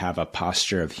 we should have a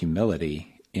posture of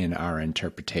humility in our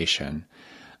interpretation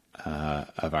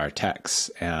of our texts.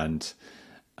 And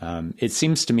it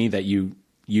seems to me that you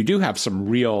do have some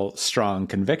real strong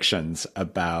convictions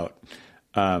about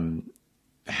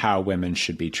how women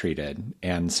should be treated,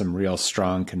 and some real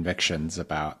strong convictions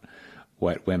about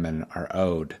what women are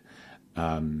owed.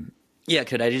 Yeah,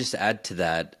 could I just add to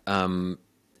that?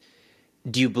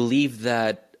 Do you believe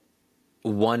that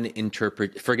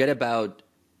forget about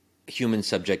human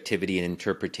subjectivity and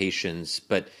interpretations,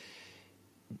 but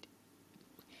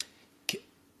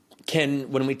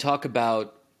when we talk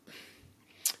about,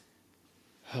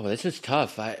 this is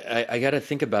tough. I got to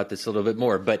think about this a little bit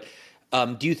more, but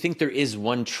do you think there is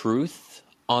one truth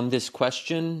on this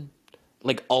question?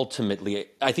 Like, ultimately,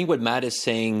 I think what Matt is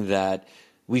saying, that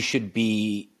we should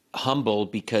be humble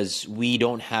because we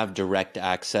don't have direct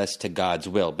access to God's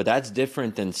will. But that's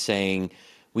different than saying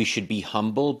we should be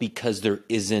humble because there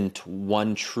isn't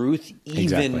one truth,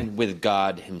 even with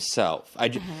God himself. I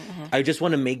just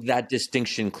want to make that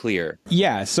distinction clear.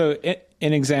 Yeah. So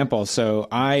an example. So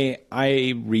I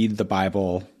read the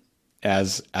Bible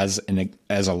as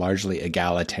a largely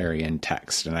egalitarian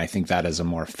text, and I think that is a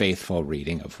more faithful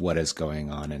reading of what is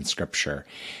going on in Scripture.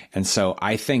 And so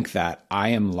I think that I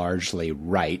am largely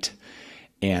right,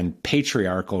 and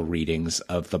patriarchal readings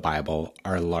of the Bible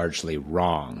are largely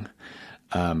wrong.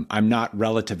 I'm not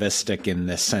relativistic in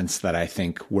the sense that I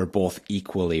think we're both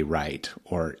equally right,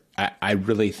 or I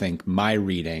really think my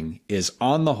reading is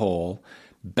on the whole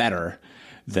better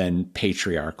than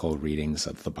patriarchal readings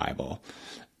of the Bible.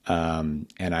 And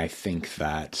I think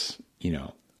that,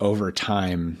 over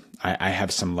time, I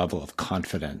have some level of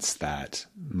confidence that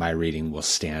my reading will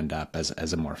stand up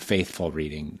as a more faithful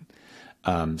reading.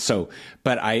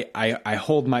 But I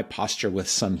hold my posture with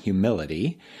some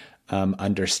humility,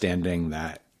 understanding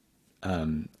that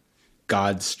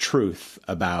God's truth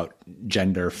about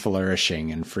gender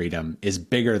flourishing and freedom is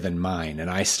bigger than mine, and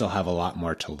I still have a lot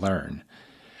more to learn.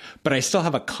 But I still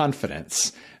have a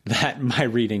confidence that my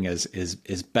reading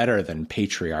is better than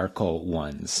patriarchal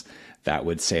ones that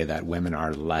would say that women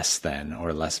are less than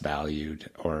or less valued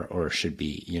or should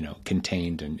be,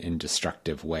 contained in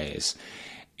destructive ways.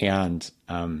 And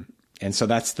so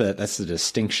that's the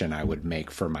distinction I would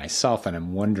make for myself. And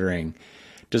I'm wondering,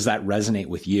 does that resonate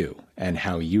with you and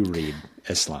how you read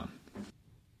Islam?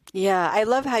 Yeah, I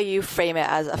love how you frame it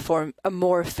as a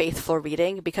more faithful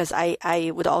reading, because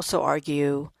I would also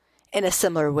argue in a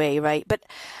similar way, right? But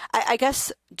I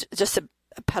guess just to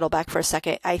pedal back for a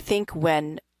second, I think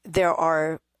when there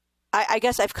are, I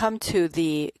guess I've come to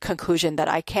the conclusion that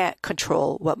I can't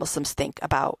control what Muslims think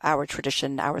about our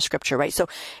tradition, our scripture, right? So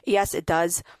yes, it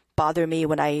does bother me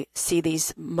when I see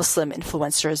these Muslim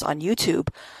influencers on YouTube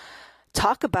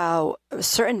talk about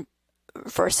certain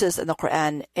verses in the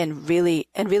Quran and really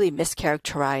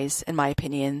mischaracterize, in my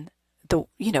opinion,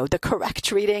 the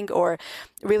correct reading, or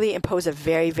really impose a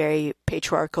very, very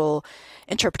patriarchal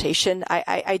interpretation.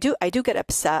 I do get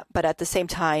upset, but at the same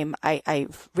time, I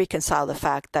reconcile the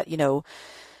fact that,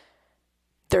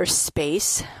 there's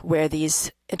space where these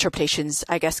interpretations,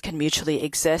 I guess, can mutually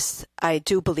exist. I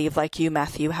do believe, like you,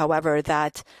 Matthew, however,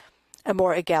 that a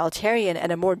more egalitarian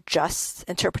and a more just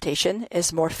interpretation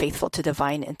is more faithful to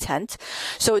divine intent.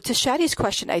 So to Shadi's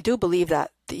question, I do believe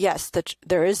that, yes, that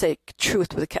there is a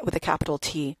truth with a capital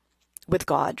T with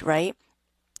God, right?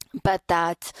 But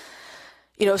that,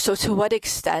 so to what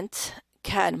extent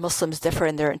can Muslims differ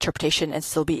in their interpretation and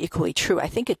still be equally true? I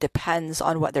think it depends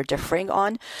on what they're differing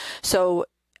on. So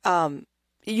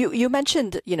you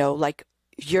mentioned, like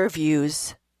your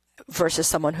views versus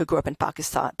someone who grew up in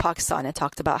Pakistan and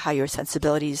talked about how your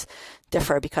sensibilities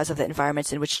differ because of the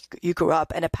environments in which you grew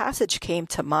up. And a passage came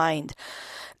to mind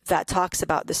that talks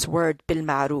about this word bil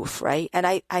ma'ruf, right? And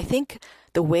I think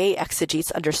the way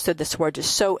exegetes understood this word is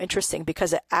so interesting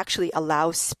because it actually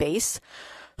allows space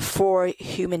for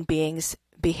human beings'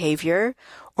 behavior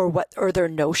or their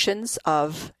notions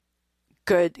of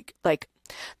good, like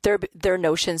their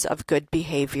notions of good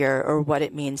behavior or what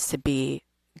it means to be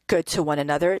good to one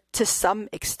another, to some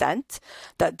extent,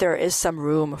 that there is some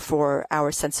room for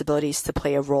our sensibilities to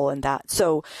play a role in that.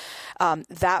 So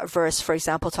that verse, for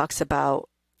example, talks about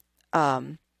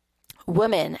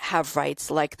women have rights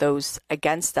like those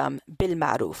against them, bil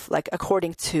ma'ruf, like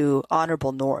according to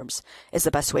honorable norms is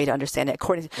the best way to understand it.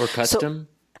 Or custom?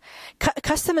 So,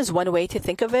 custom is one way to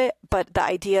think of it, but the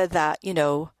idea that,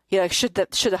 like should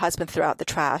the husband throw out the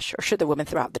trash or should the woman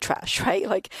throw out the trash, right?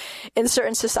 Like in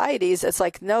certain societies, it's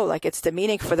like, no, like it's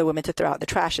demeaning for the woman to throw out the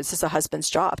trash. It's just a husband's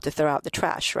job to throw out the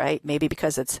trash, right? Maybe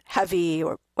because it's heavy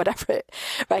or whatever,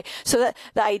 right? So that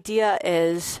the idea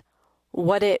is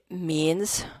what it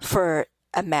means for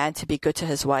a man to be good to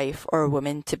his wife or a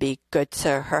woman to be good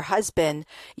to her husband.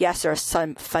 Yes, there are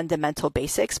some fundamental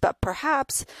basics, but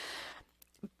perhaps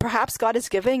God is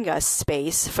giving us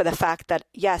space for the fact that,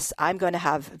 yes, I'm going to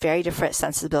have very different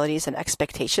sensibilities and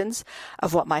expectations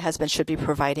of what my husband should be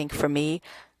providing for me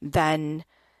than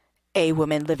a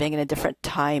woman living in a different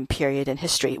time period in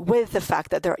history, with the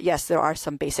fact that there are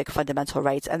some basic fundamental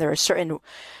rights, and there are certain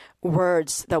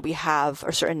words that we have,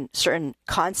 or certain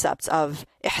concepts of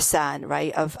ihsan,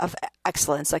 right? Of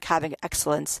excellence, like having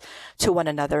excellence to one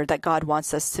another, that God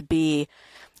wants us to be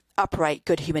upright,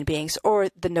 good human beings, or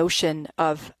the notion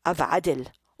of adil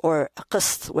or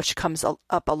qist, which comes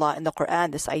up a lot in the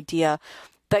Quran, this idea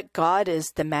that God is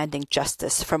demanding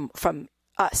justice from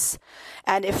us.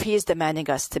 And if he is demanding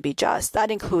us to be just,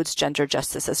 that includes gender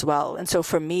justice as well. And so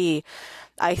for me,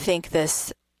 I think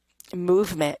this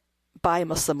movement by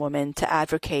Muslim women to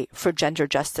advocate for gender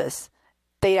justice,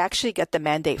 they actually get the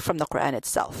mandate from the Quran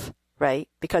itself, right?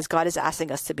 Because God is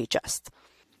asking us to be just.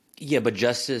 Yeah, but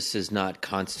justice is not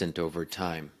constant over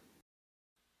time.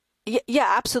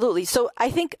 Yeah, absolutely. So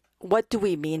I think, what do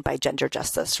we mean by gender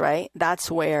justice, right? That's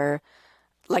where,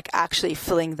 like, actually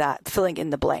filling in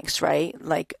the blanks, right?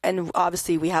 Like, and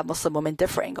obviously we have Muslim women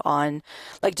differing on,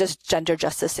 like, does gender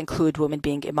justice include women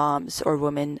being imams or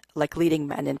women like leading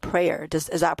men in prayer? Is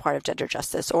that part of gender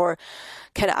justice? Or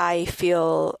can I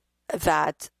feel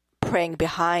that praying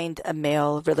behind a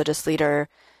male religious leader,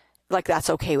 like, that's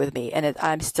okay with me, and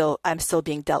I'm still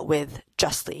being dealt with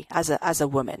justly as a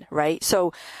woman, right?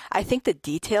 So I think the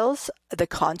details, the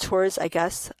contours, I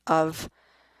guess, of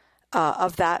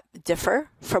that differ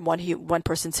from one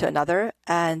person to another,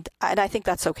 and I think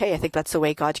that's okay. I think that's the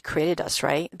way God created us,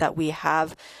 right? That we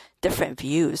have different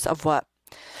views of what.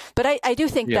 But I do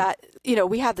think that,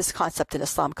 we have this concept in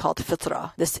Islam called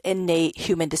fitra, this innate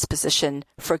human disposition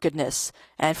for goodness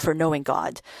and for knowing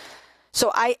God. So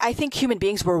I think human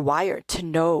beings were wired to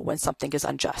know when something is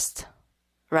unjust,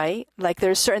 right? Like,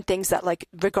 there's certain things that, like,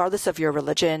 regardless of your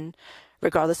religion,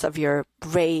 regardless of your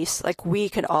race, like, we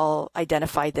can all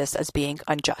identify this as being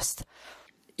unjust.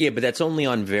 Yeah, but that's only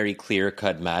on very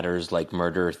clear-cut matters like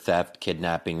murder, theft,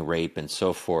 kidnapping, rape, and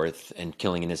so forth, and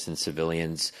killing innocent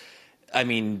civilians. I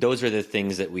mean, those are the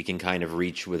things that we can kind of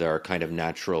reach with our kind of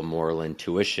natural moral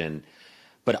intuition.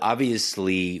 But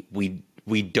obviously, we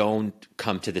don't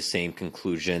come to the same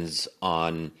conclusions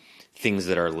on things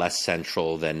that are less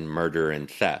central than murder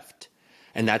and theft.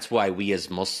 And that's why we as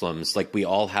Muslims, like, we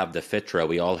all have the fitra,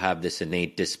 we all have this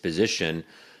innate disposition,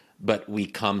 but we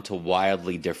come to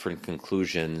wildly different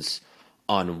conclusions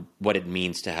on what it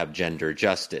means to have gender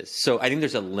justice. So I think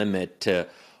there's a limit to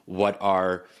what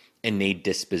our innate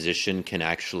disposition can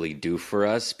actually do for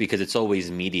us, because it's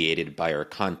always mediated by our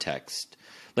context.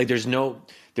 Like, there's no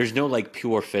like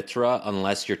pure fitra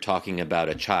unless you're talking about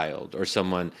a child or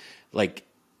someone, like,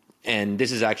 and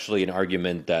this is actually an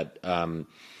argument that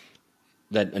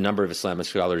that a number of Islamic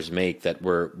scholars make, that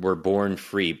we're born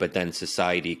free, but then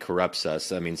society corrupts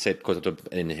us. I mean, Sayyid Qutb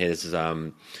in his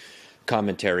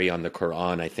commentary on the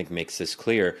Quran, I think, makes this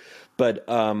clear. But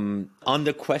on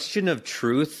the question of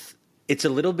truth, it's a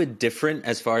little bit different,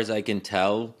 as far as I can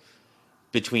tell,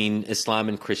 between Islam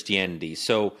and Christianity.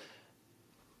 So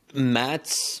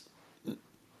Matt's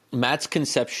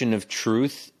conception of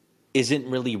truth isn't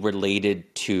really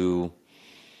related to,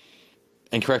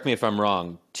 and correct me if I'm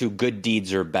wrong, to good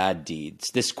deeds or bad deeds.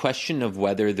 This question of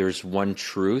whether there's one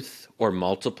truth or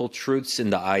multiple truths in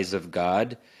the eyes of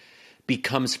God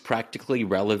becomes practically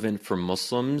relevant for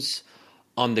Muslims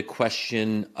on the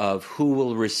question of who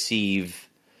will receive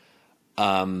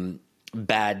who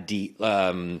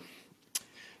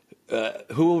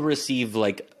will receive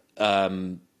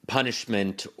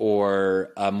punishment,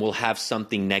 or will have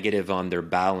something negative on their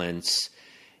balance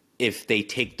if they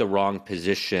take the wrong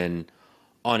position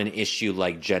on an issue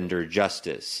like gender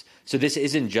justice. So this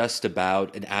isn't just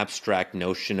about an abstract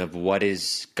notion of what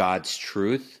is God's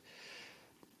truth.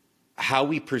 How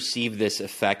we perceive this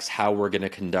affects how we're going to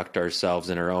conduct ourselves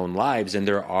in our own lives, and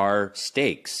there are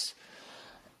stakes.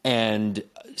 And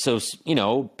so,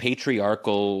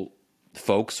 patriarchal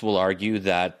folks will argue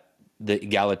that the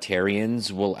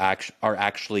egalitarians are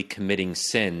actually committing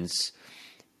sins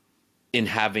in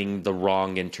having the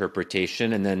wrong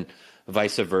interpretation, and then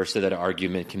vice versa, that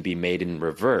argument can be made in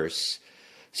reverse.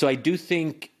 So I do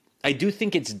think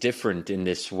it's different in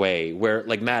this way, where,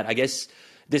 like, Matt, I guess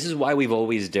this is why we've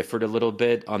always differed a little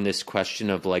bit on this question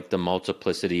of like the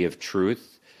multiplicity of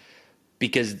truth,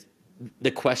 because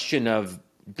the question of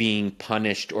being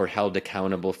punished or held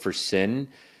accountable for sin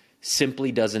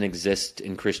simply doesn't exist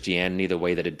in Christianity the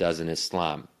way that it does in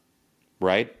Islam,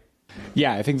 right?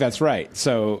 Yeah, I think that's right.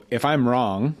 So if I'm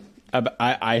wrong,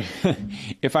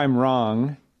 if I'm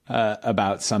wrong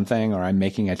about something, or I'm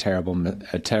making a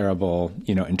terrible,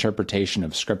 interpretation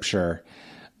of Scripture,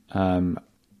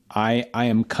 I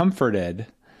am comforted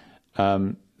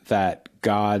that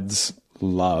God's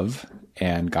love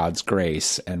and God's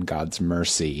grace and God's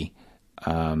mercy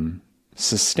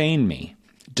sustain me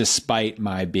despite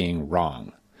my being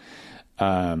wrong.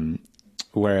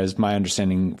 Whereas my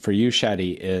understanding for you,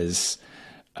 Shadi, is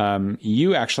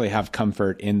you actually have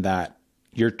comfort in that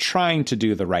you're trying to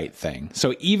do the right thing.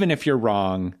 So even if you're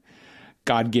wrong,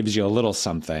 God gives you a little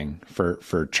something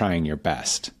for trying your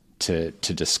best to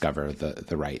discover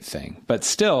the right thing. But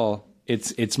still,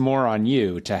 it's more on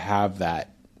you to have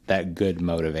that good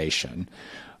motivation.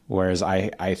 Whereas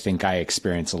I think I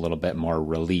experience a little bit more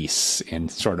release in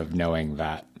sort of knowing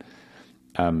that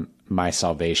my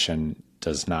salvation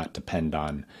does not depend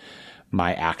on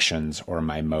my actions or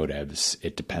my motives.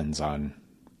 It depends on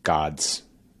God's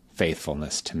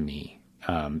faithfulness to me.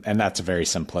 And that's very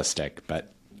simplistic,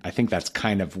 but I think that's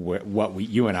kind of what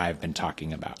you and I have been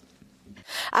talking about.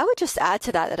 I would just add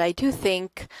to that I do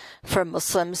think for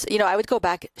Muslims, I would go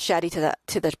back, Shadi,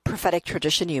 to the prophetic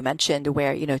tradition you mentioned,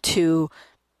 where, two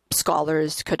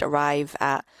scholars could arrive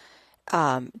at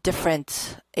a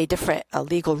different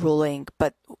legal ruling,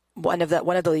 but one of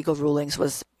the legal rulings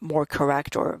was more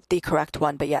correct, or the correct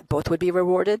one, but yet both would be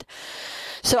rewarded.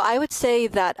 So I would say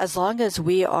that as long as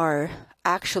we are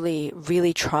actually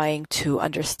really trying to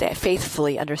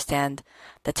faithfully understand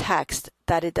the text,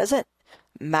 that it doesn't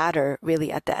matter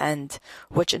really at the end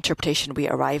which interpretation we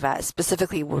arrive at.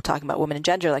 Specifically, we're talking about women and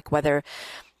gender, like whether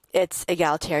it's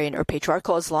egalitarian or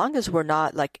patriarchal, as long as we're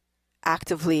not like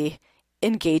actively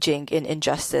engaging in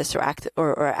injustice or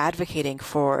advocating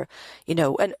for,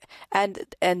 and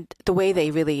the way they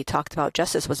really talked about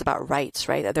justice was about rights,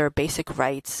 right? There are basic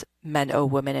rights men owe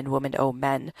women and women owe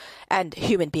men, and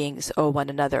human beings owe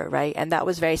one another, right? And that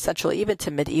was very central even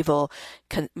to medieval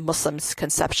Muslims'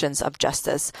 conceptions of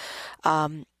justice.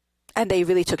 And they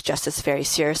really took justice very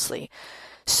seriously.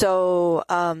 So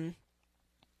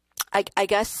I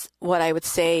guess what I would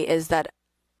say is that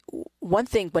one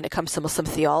thing when it comes to Muslim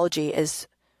theology is,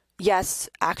 yes,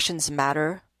 actions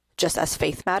matter just as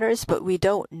faith matters, but we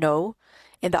don't know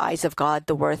in the eyes of God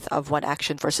the worth of one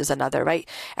action versus another, right?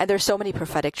 And there's so many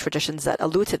prophetic traditions that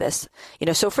allude to this.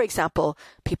 So for example,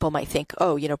 people might think,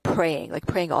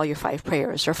 praying all your 5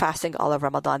 prayers or fasting all of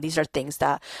Ramadan, these are things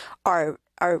that are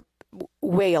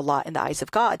weigh a lot in the eyes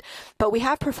of God. But we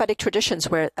have prophetic traditions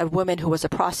where a woman who was a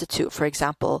prostitute, for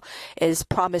example, is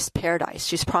promised paradise.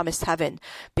 She's promised heaven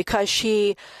because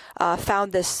she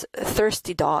found this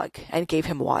thirsty dog and gave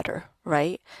him water,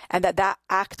 right? And that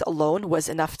act alone was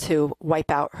enough to wipe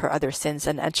out her other sins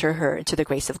and enter her into the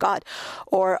grace of God.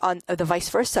 Or on the vice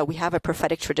versa, we have a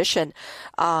prophetic tradition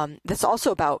that's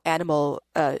also about animal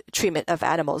treatment of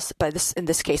animals, but in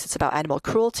this case, it's about animal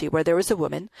cruelty, where there was a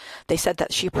woman. They said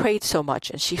that she prayed so much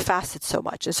and she fasted so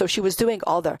much, and so she was doing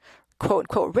all the quote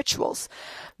unquote rituals,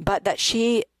 but that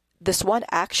this one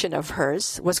action of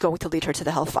hers was going to lead her to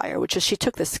the hellfire, which is she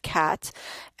took this cat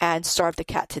and starved the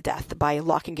cat to death by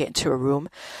locking it into a room.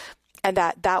 And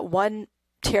that one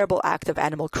terrible act of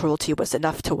animal cruelty was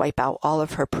enough to wipe out all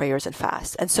of her prayers and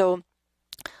fasts. And so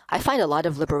I find a lot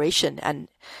of liberation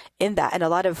in that, and a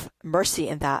lot of mercy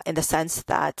in that, in the sense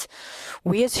that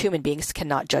we as human beings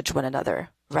cannot judge one another,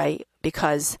 right?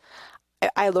 Because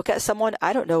I look at someone,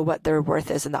 I don't know what their worth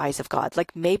is in the eyes of God.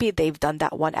 Like maybe they've done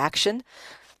that one action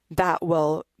that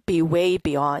will be way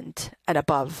beyond and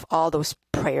above all those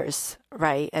prayers,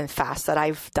 right, and fasts that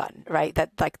I've done, right?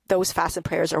 That like those fasts and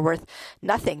prayers are worth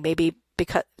nothing, maybe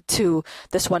because to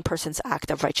this one person's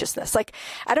act of righteousness. Like,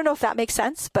 I don't know if that makes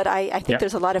sense, but I think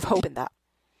there's a lot of hope in that.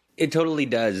 It totally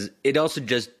does. It also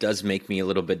just does make me a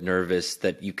little bit nervous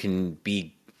that you can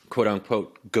be quote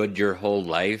unquote good your whole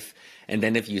life, and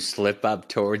then if you slip up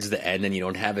towards the end and you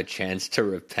don't have a chance to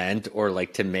repent or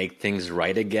like to make things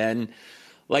right again.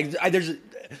 Like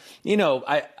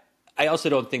I also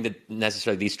don't think that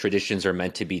necessarily these traditions are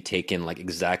meant to be taken like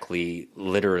exactly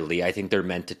literally. I think they're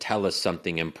meant to tell us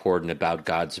something important about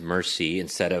God's mercy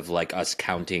instead of like us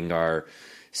counting our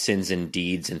sins and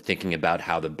deeds and thinking about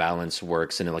how the balance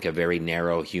works in like a very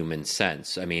narrow human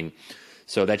sense. I mean,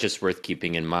 so that's just worth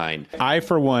keeping in mind. I,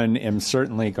 for one, am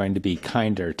certainly going to be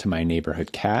kinder to my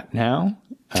neighborhood cat now.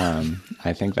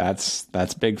 I think that's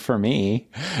big for me.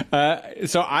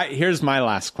 Here's my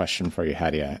last question for you,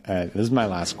 Hadia. This is my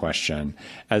last question.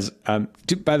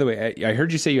 By the way, I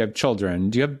heard you say you have children.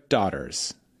 Do you have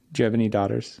daughters? Do you have any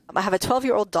daughters? I have a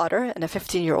 12-year-old daughter and a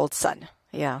 15-year-old son.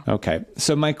 Yeah. Okay.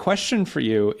 So my question for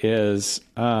you is,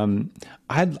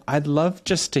 I'd love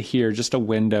just to hear just a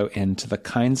window into the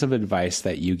kinds of advice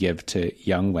that you give to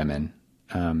young women,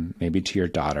 maybe to your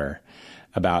daughter,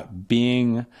 about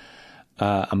being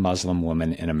a Muslim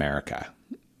woman in America.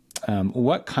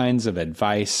 What kinds of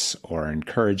advice or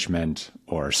encouragement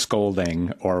or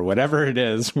scolding or whatever it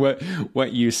is,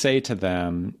 what you say to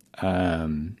them,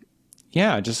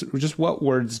 just what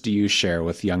words do you share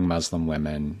with young Muslim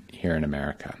women here in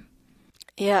America?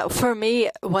 Yeah, for me,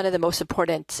 one of the most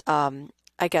important,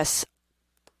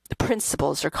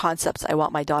 principles or concepts I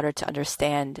want my daughter to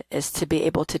understand is to be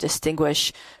able to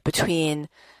distinguish between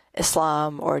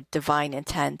Islam or divine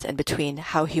intent and between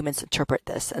how humans interpret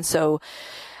this. And so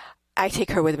I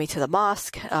take her with me to the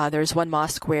mosque. There's one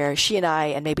mosque where she and I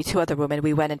and maybe two other women,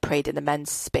 we went and prayed in the men's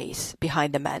space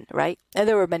behind the men, right? And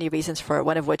there were many reasons for it,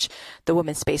 one of which the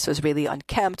women's space was really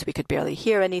unkempt. We could barely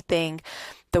hear anything.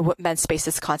 The men's space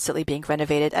is constantly being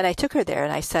renovated. And I took her there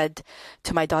and I said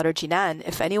to my daughter, Jinan,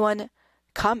 if anyone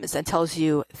comes and tells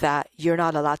you that you're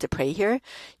not allowed to pray here,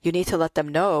 you need to let them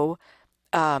know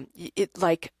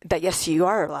that yes, you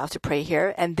are allowed to pray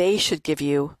here, and they should give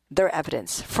you their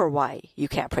evidence for why you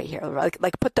can't pray here.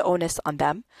 Like put the onus on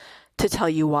them to tell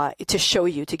you why, to show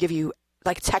you, to give you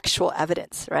like textual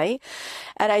evidence, right?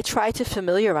 And I try to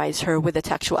familiarize her with the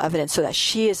textual evidence so that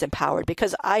she is empowered,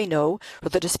 because I know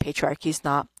religious patriarchy is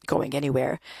not going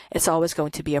anywhere. It's always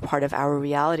going to be a part of our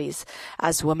realities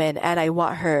as women, and I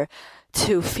want her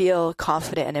to feel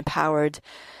confident and empowered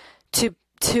to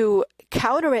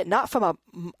counter it, not from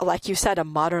like you said, a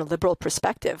modern liberal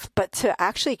perspective, but to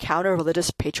actually counter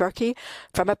religious patriarchy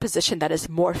from a position that is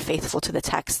more faithful to the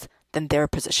text than their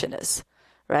position is,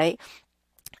 right?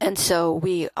 And so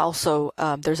we also,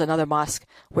 there's another mosque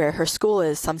where her school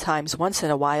is sometimes once in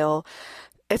a while,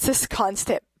 it's this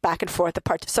constant back and forth.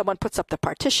 Someone puts up the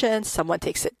partition, someone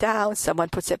takes it down, someone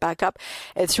puts it back up.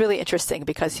 It's really interesting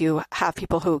because you have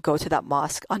people who go to that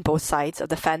mosque on both sides of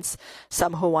the fence,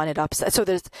 some who want it up.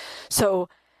 So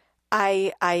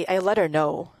I let her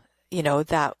know,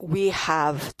 that we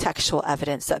have textual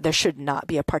evidence that there should not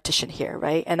be a partition here,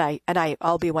 right? And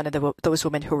I'll be one of those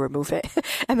women who remove it,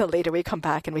 and then later we come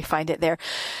back and we find it there.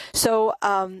 So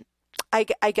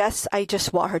I guess I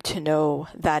just want her to know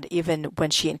that even when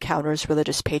she encounters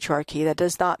religious patriarchy, that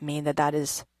does not mean that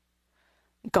is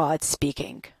God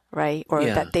speaking, right? Or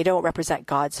that they don't represent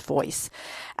God's voice.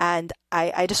 And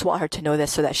I just want her to know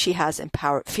this so that she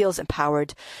feels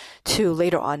empowered to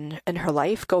later on in her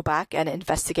life go back and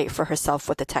investigate for herself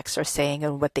what the texts are saying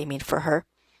and what they mean for her.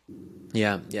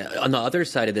 Yeah. On the other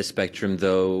side of the spectrum,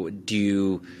 though,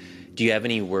 do you have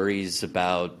any worries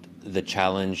about the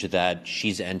challenge that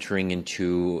she's entering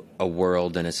into a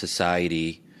world and a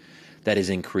society that is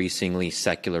increasingly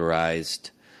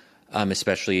secularized,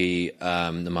 especially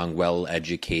among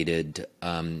well-educated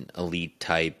elite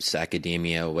types,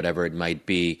 academia, whatever it might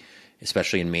be,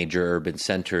 especially in major urban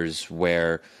centers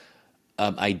where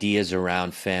ideas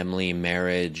around family,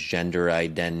 marriage, gender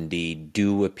identity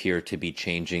do appear to be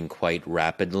changing quite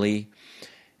rapidly.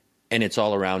 And it's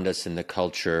all around us in the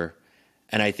culture.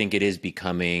 And I think it is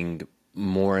becoming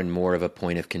more and more of a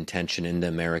point of contention in the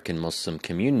American Muslim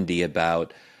community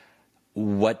about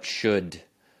what should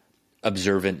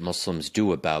observant Muslims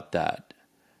do about that.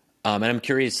 And I'm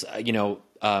curious,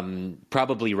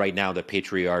 probably right now the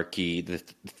patriarchy,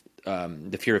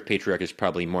 the fear of patriarchy is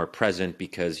probably more present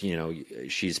because,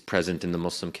 she's present in the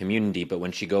Muslim community. But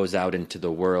when she goes out into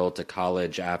the world, to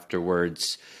college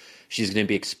afterwards, she's going to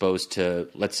be exposed to,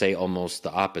 let's say, almost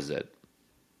the opposite.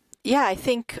 Yeah, I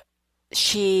think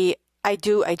I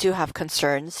do have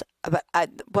concerns, but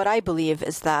what I believe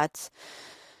is that,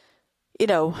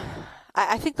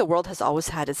 I think the world has always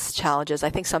had its challenges. I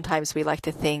think sometimes we like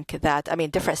to think that,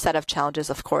 different set of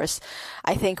challenges, of course.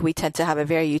 I think we tend to have a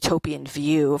very utopian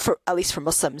view, at least for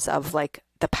Muslims, of like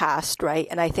the past, right?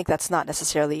 And I think that's not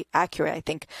necessarily accurate. I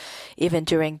think even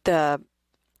during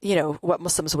what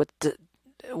Muslims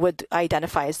would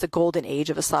identify as the golden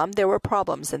age of Islam, there were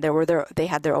problems and they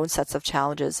had their own sets of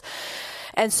challenges.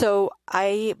 And so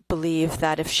I believe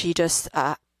that if she just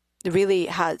really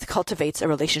cultivates a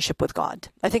relationship with God,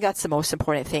 I think that's the most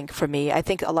important thing for me. I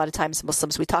think a lot of times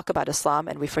Muslims, we talk about Islam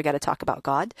and we forget to talk about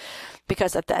God,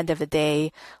 because at the end of the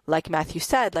day, like Matthew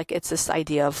said, like it's this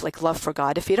idea of like love for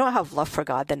God. If you don't have love for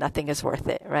God, then nothing is worth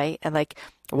it, right? And like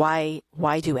why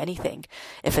do anything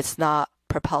if it's not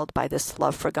propelled by this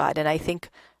love for God. And I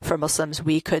think for Muslims,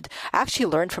 we could actually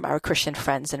learn from our Christian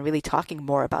friends and really talking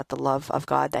more about the love of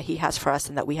God that he has for us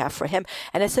and that we have for him.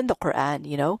 And it's in the Quran,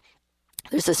 you know.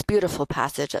 There's this beautiful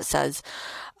passage that says,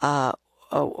 وَالَّذِينَ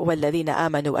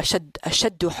آمَنُوا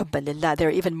أَشَدُّ حُبًّا لِلَّهِ. They're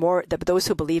even more, those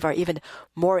who believe are even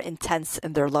more intense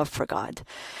in their love for God.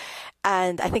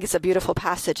 And I think it's a beautiful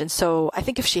passage. And so I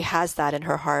think if she has that in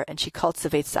her heart and she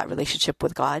cultivates that relationship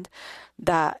with God,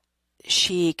 that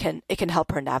it can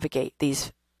help her navigate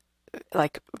these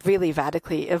like really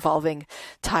radically evolving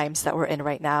times that we're in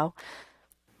right now.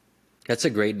 That's a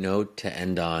great note to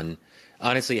end on.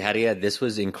 Honestly, Hadia, this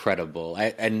was incredible.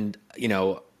 I'd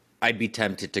be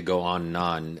tempted to go on and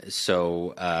on.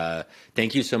 So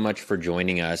thank you so much for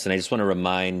joining us. And I just want to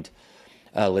remind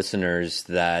listeners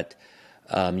that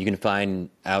you can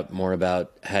find out more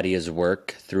about Hadia's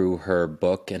work through her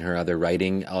book and her other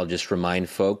writing. I'll just remind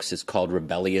folks, it's called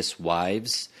Rebellious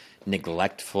Wives,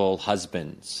 Neglectful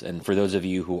Husbands. And for those of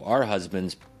you who are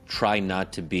husbands, try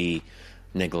not to be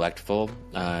neglectful.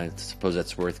 I suppose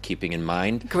that's worth keeping in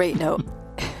mind. Great note.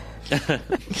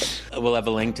 We'll have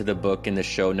a link to the book in the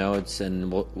show notes,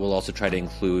 and we'll also try to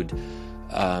include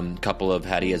a couple of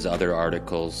Hadia's other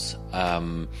articles.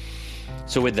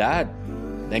 So with that,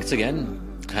 thanks again,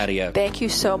 Hadia. Thank you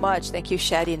so much. Thank you,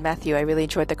 Shadi and Matthew. I really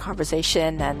enjoyed the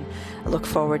conversation, and I look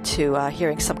forward to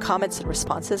hearing some comments and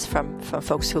responses from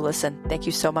folks who listen. Thank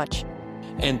you so much.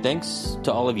 And thanks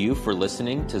to all of you for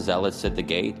listening to Zealots at the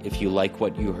Gate. If you like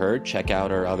what you heard, check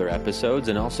out our other episodes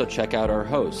and also check out our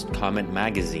host, Comment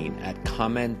Magazine, at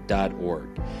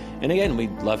comment.org. And again,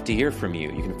 we'd love to hear from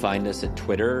you. You can find us at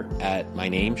Twitter at my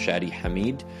name, Shadi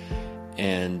Hamid,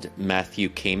 and Matthew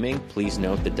Kaming. Please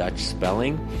note the Dutch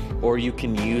spelling. Or you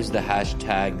can use the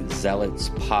hashtag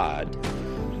ZealotsPod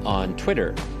on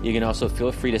Twitter. You can also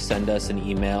feel free to send us an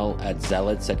email at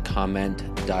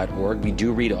zealots@comment.org. We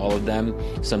do read all of them.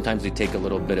 Sometimes we take a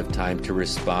little bit of time to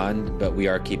respond, but we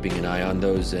are keeping an eye on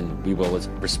those, and we will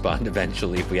respond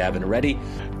eventually if we haven't already.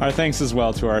 Our thanks as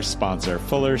well to our sponsor,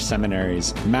 Fuller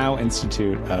Seminary's Mao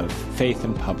Institute of Faith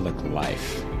and Public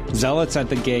Life. Zealots at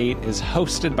the Gate is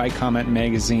hosted by Comment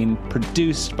Magazine,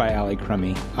 produced by Ali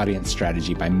Crummy, audience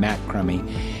strategy by Matt Crummy,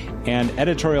 and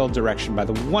editorial direction by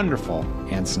the wonderful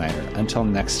Ann Snyder. Until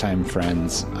next time,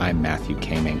 friends, I'm Matthew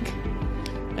Kaming.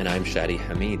 And I'm Shadi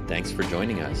Hamid. Thanks for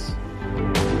joining us.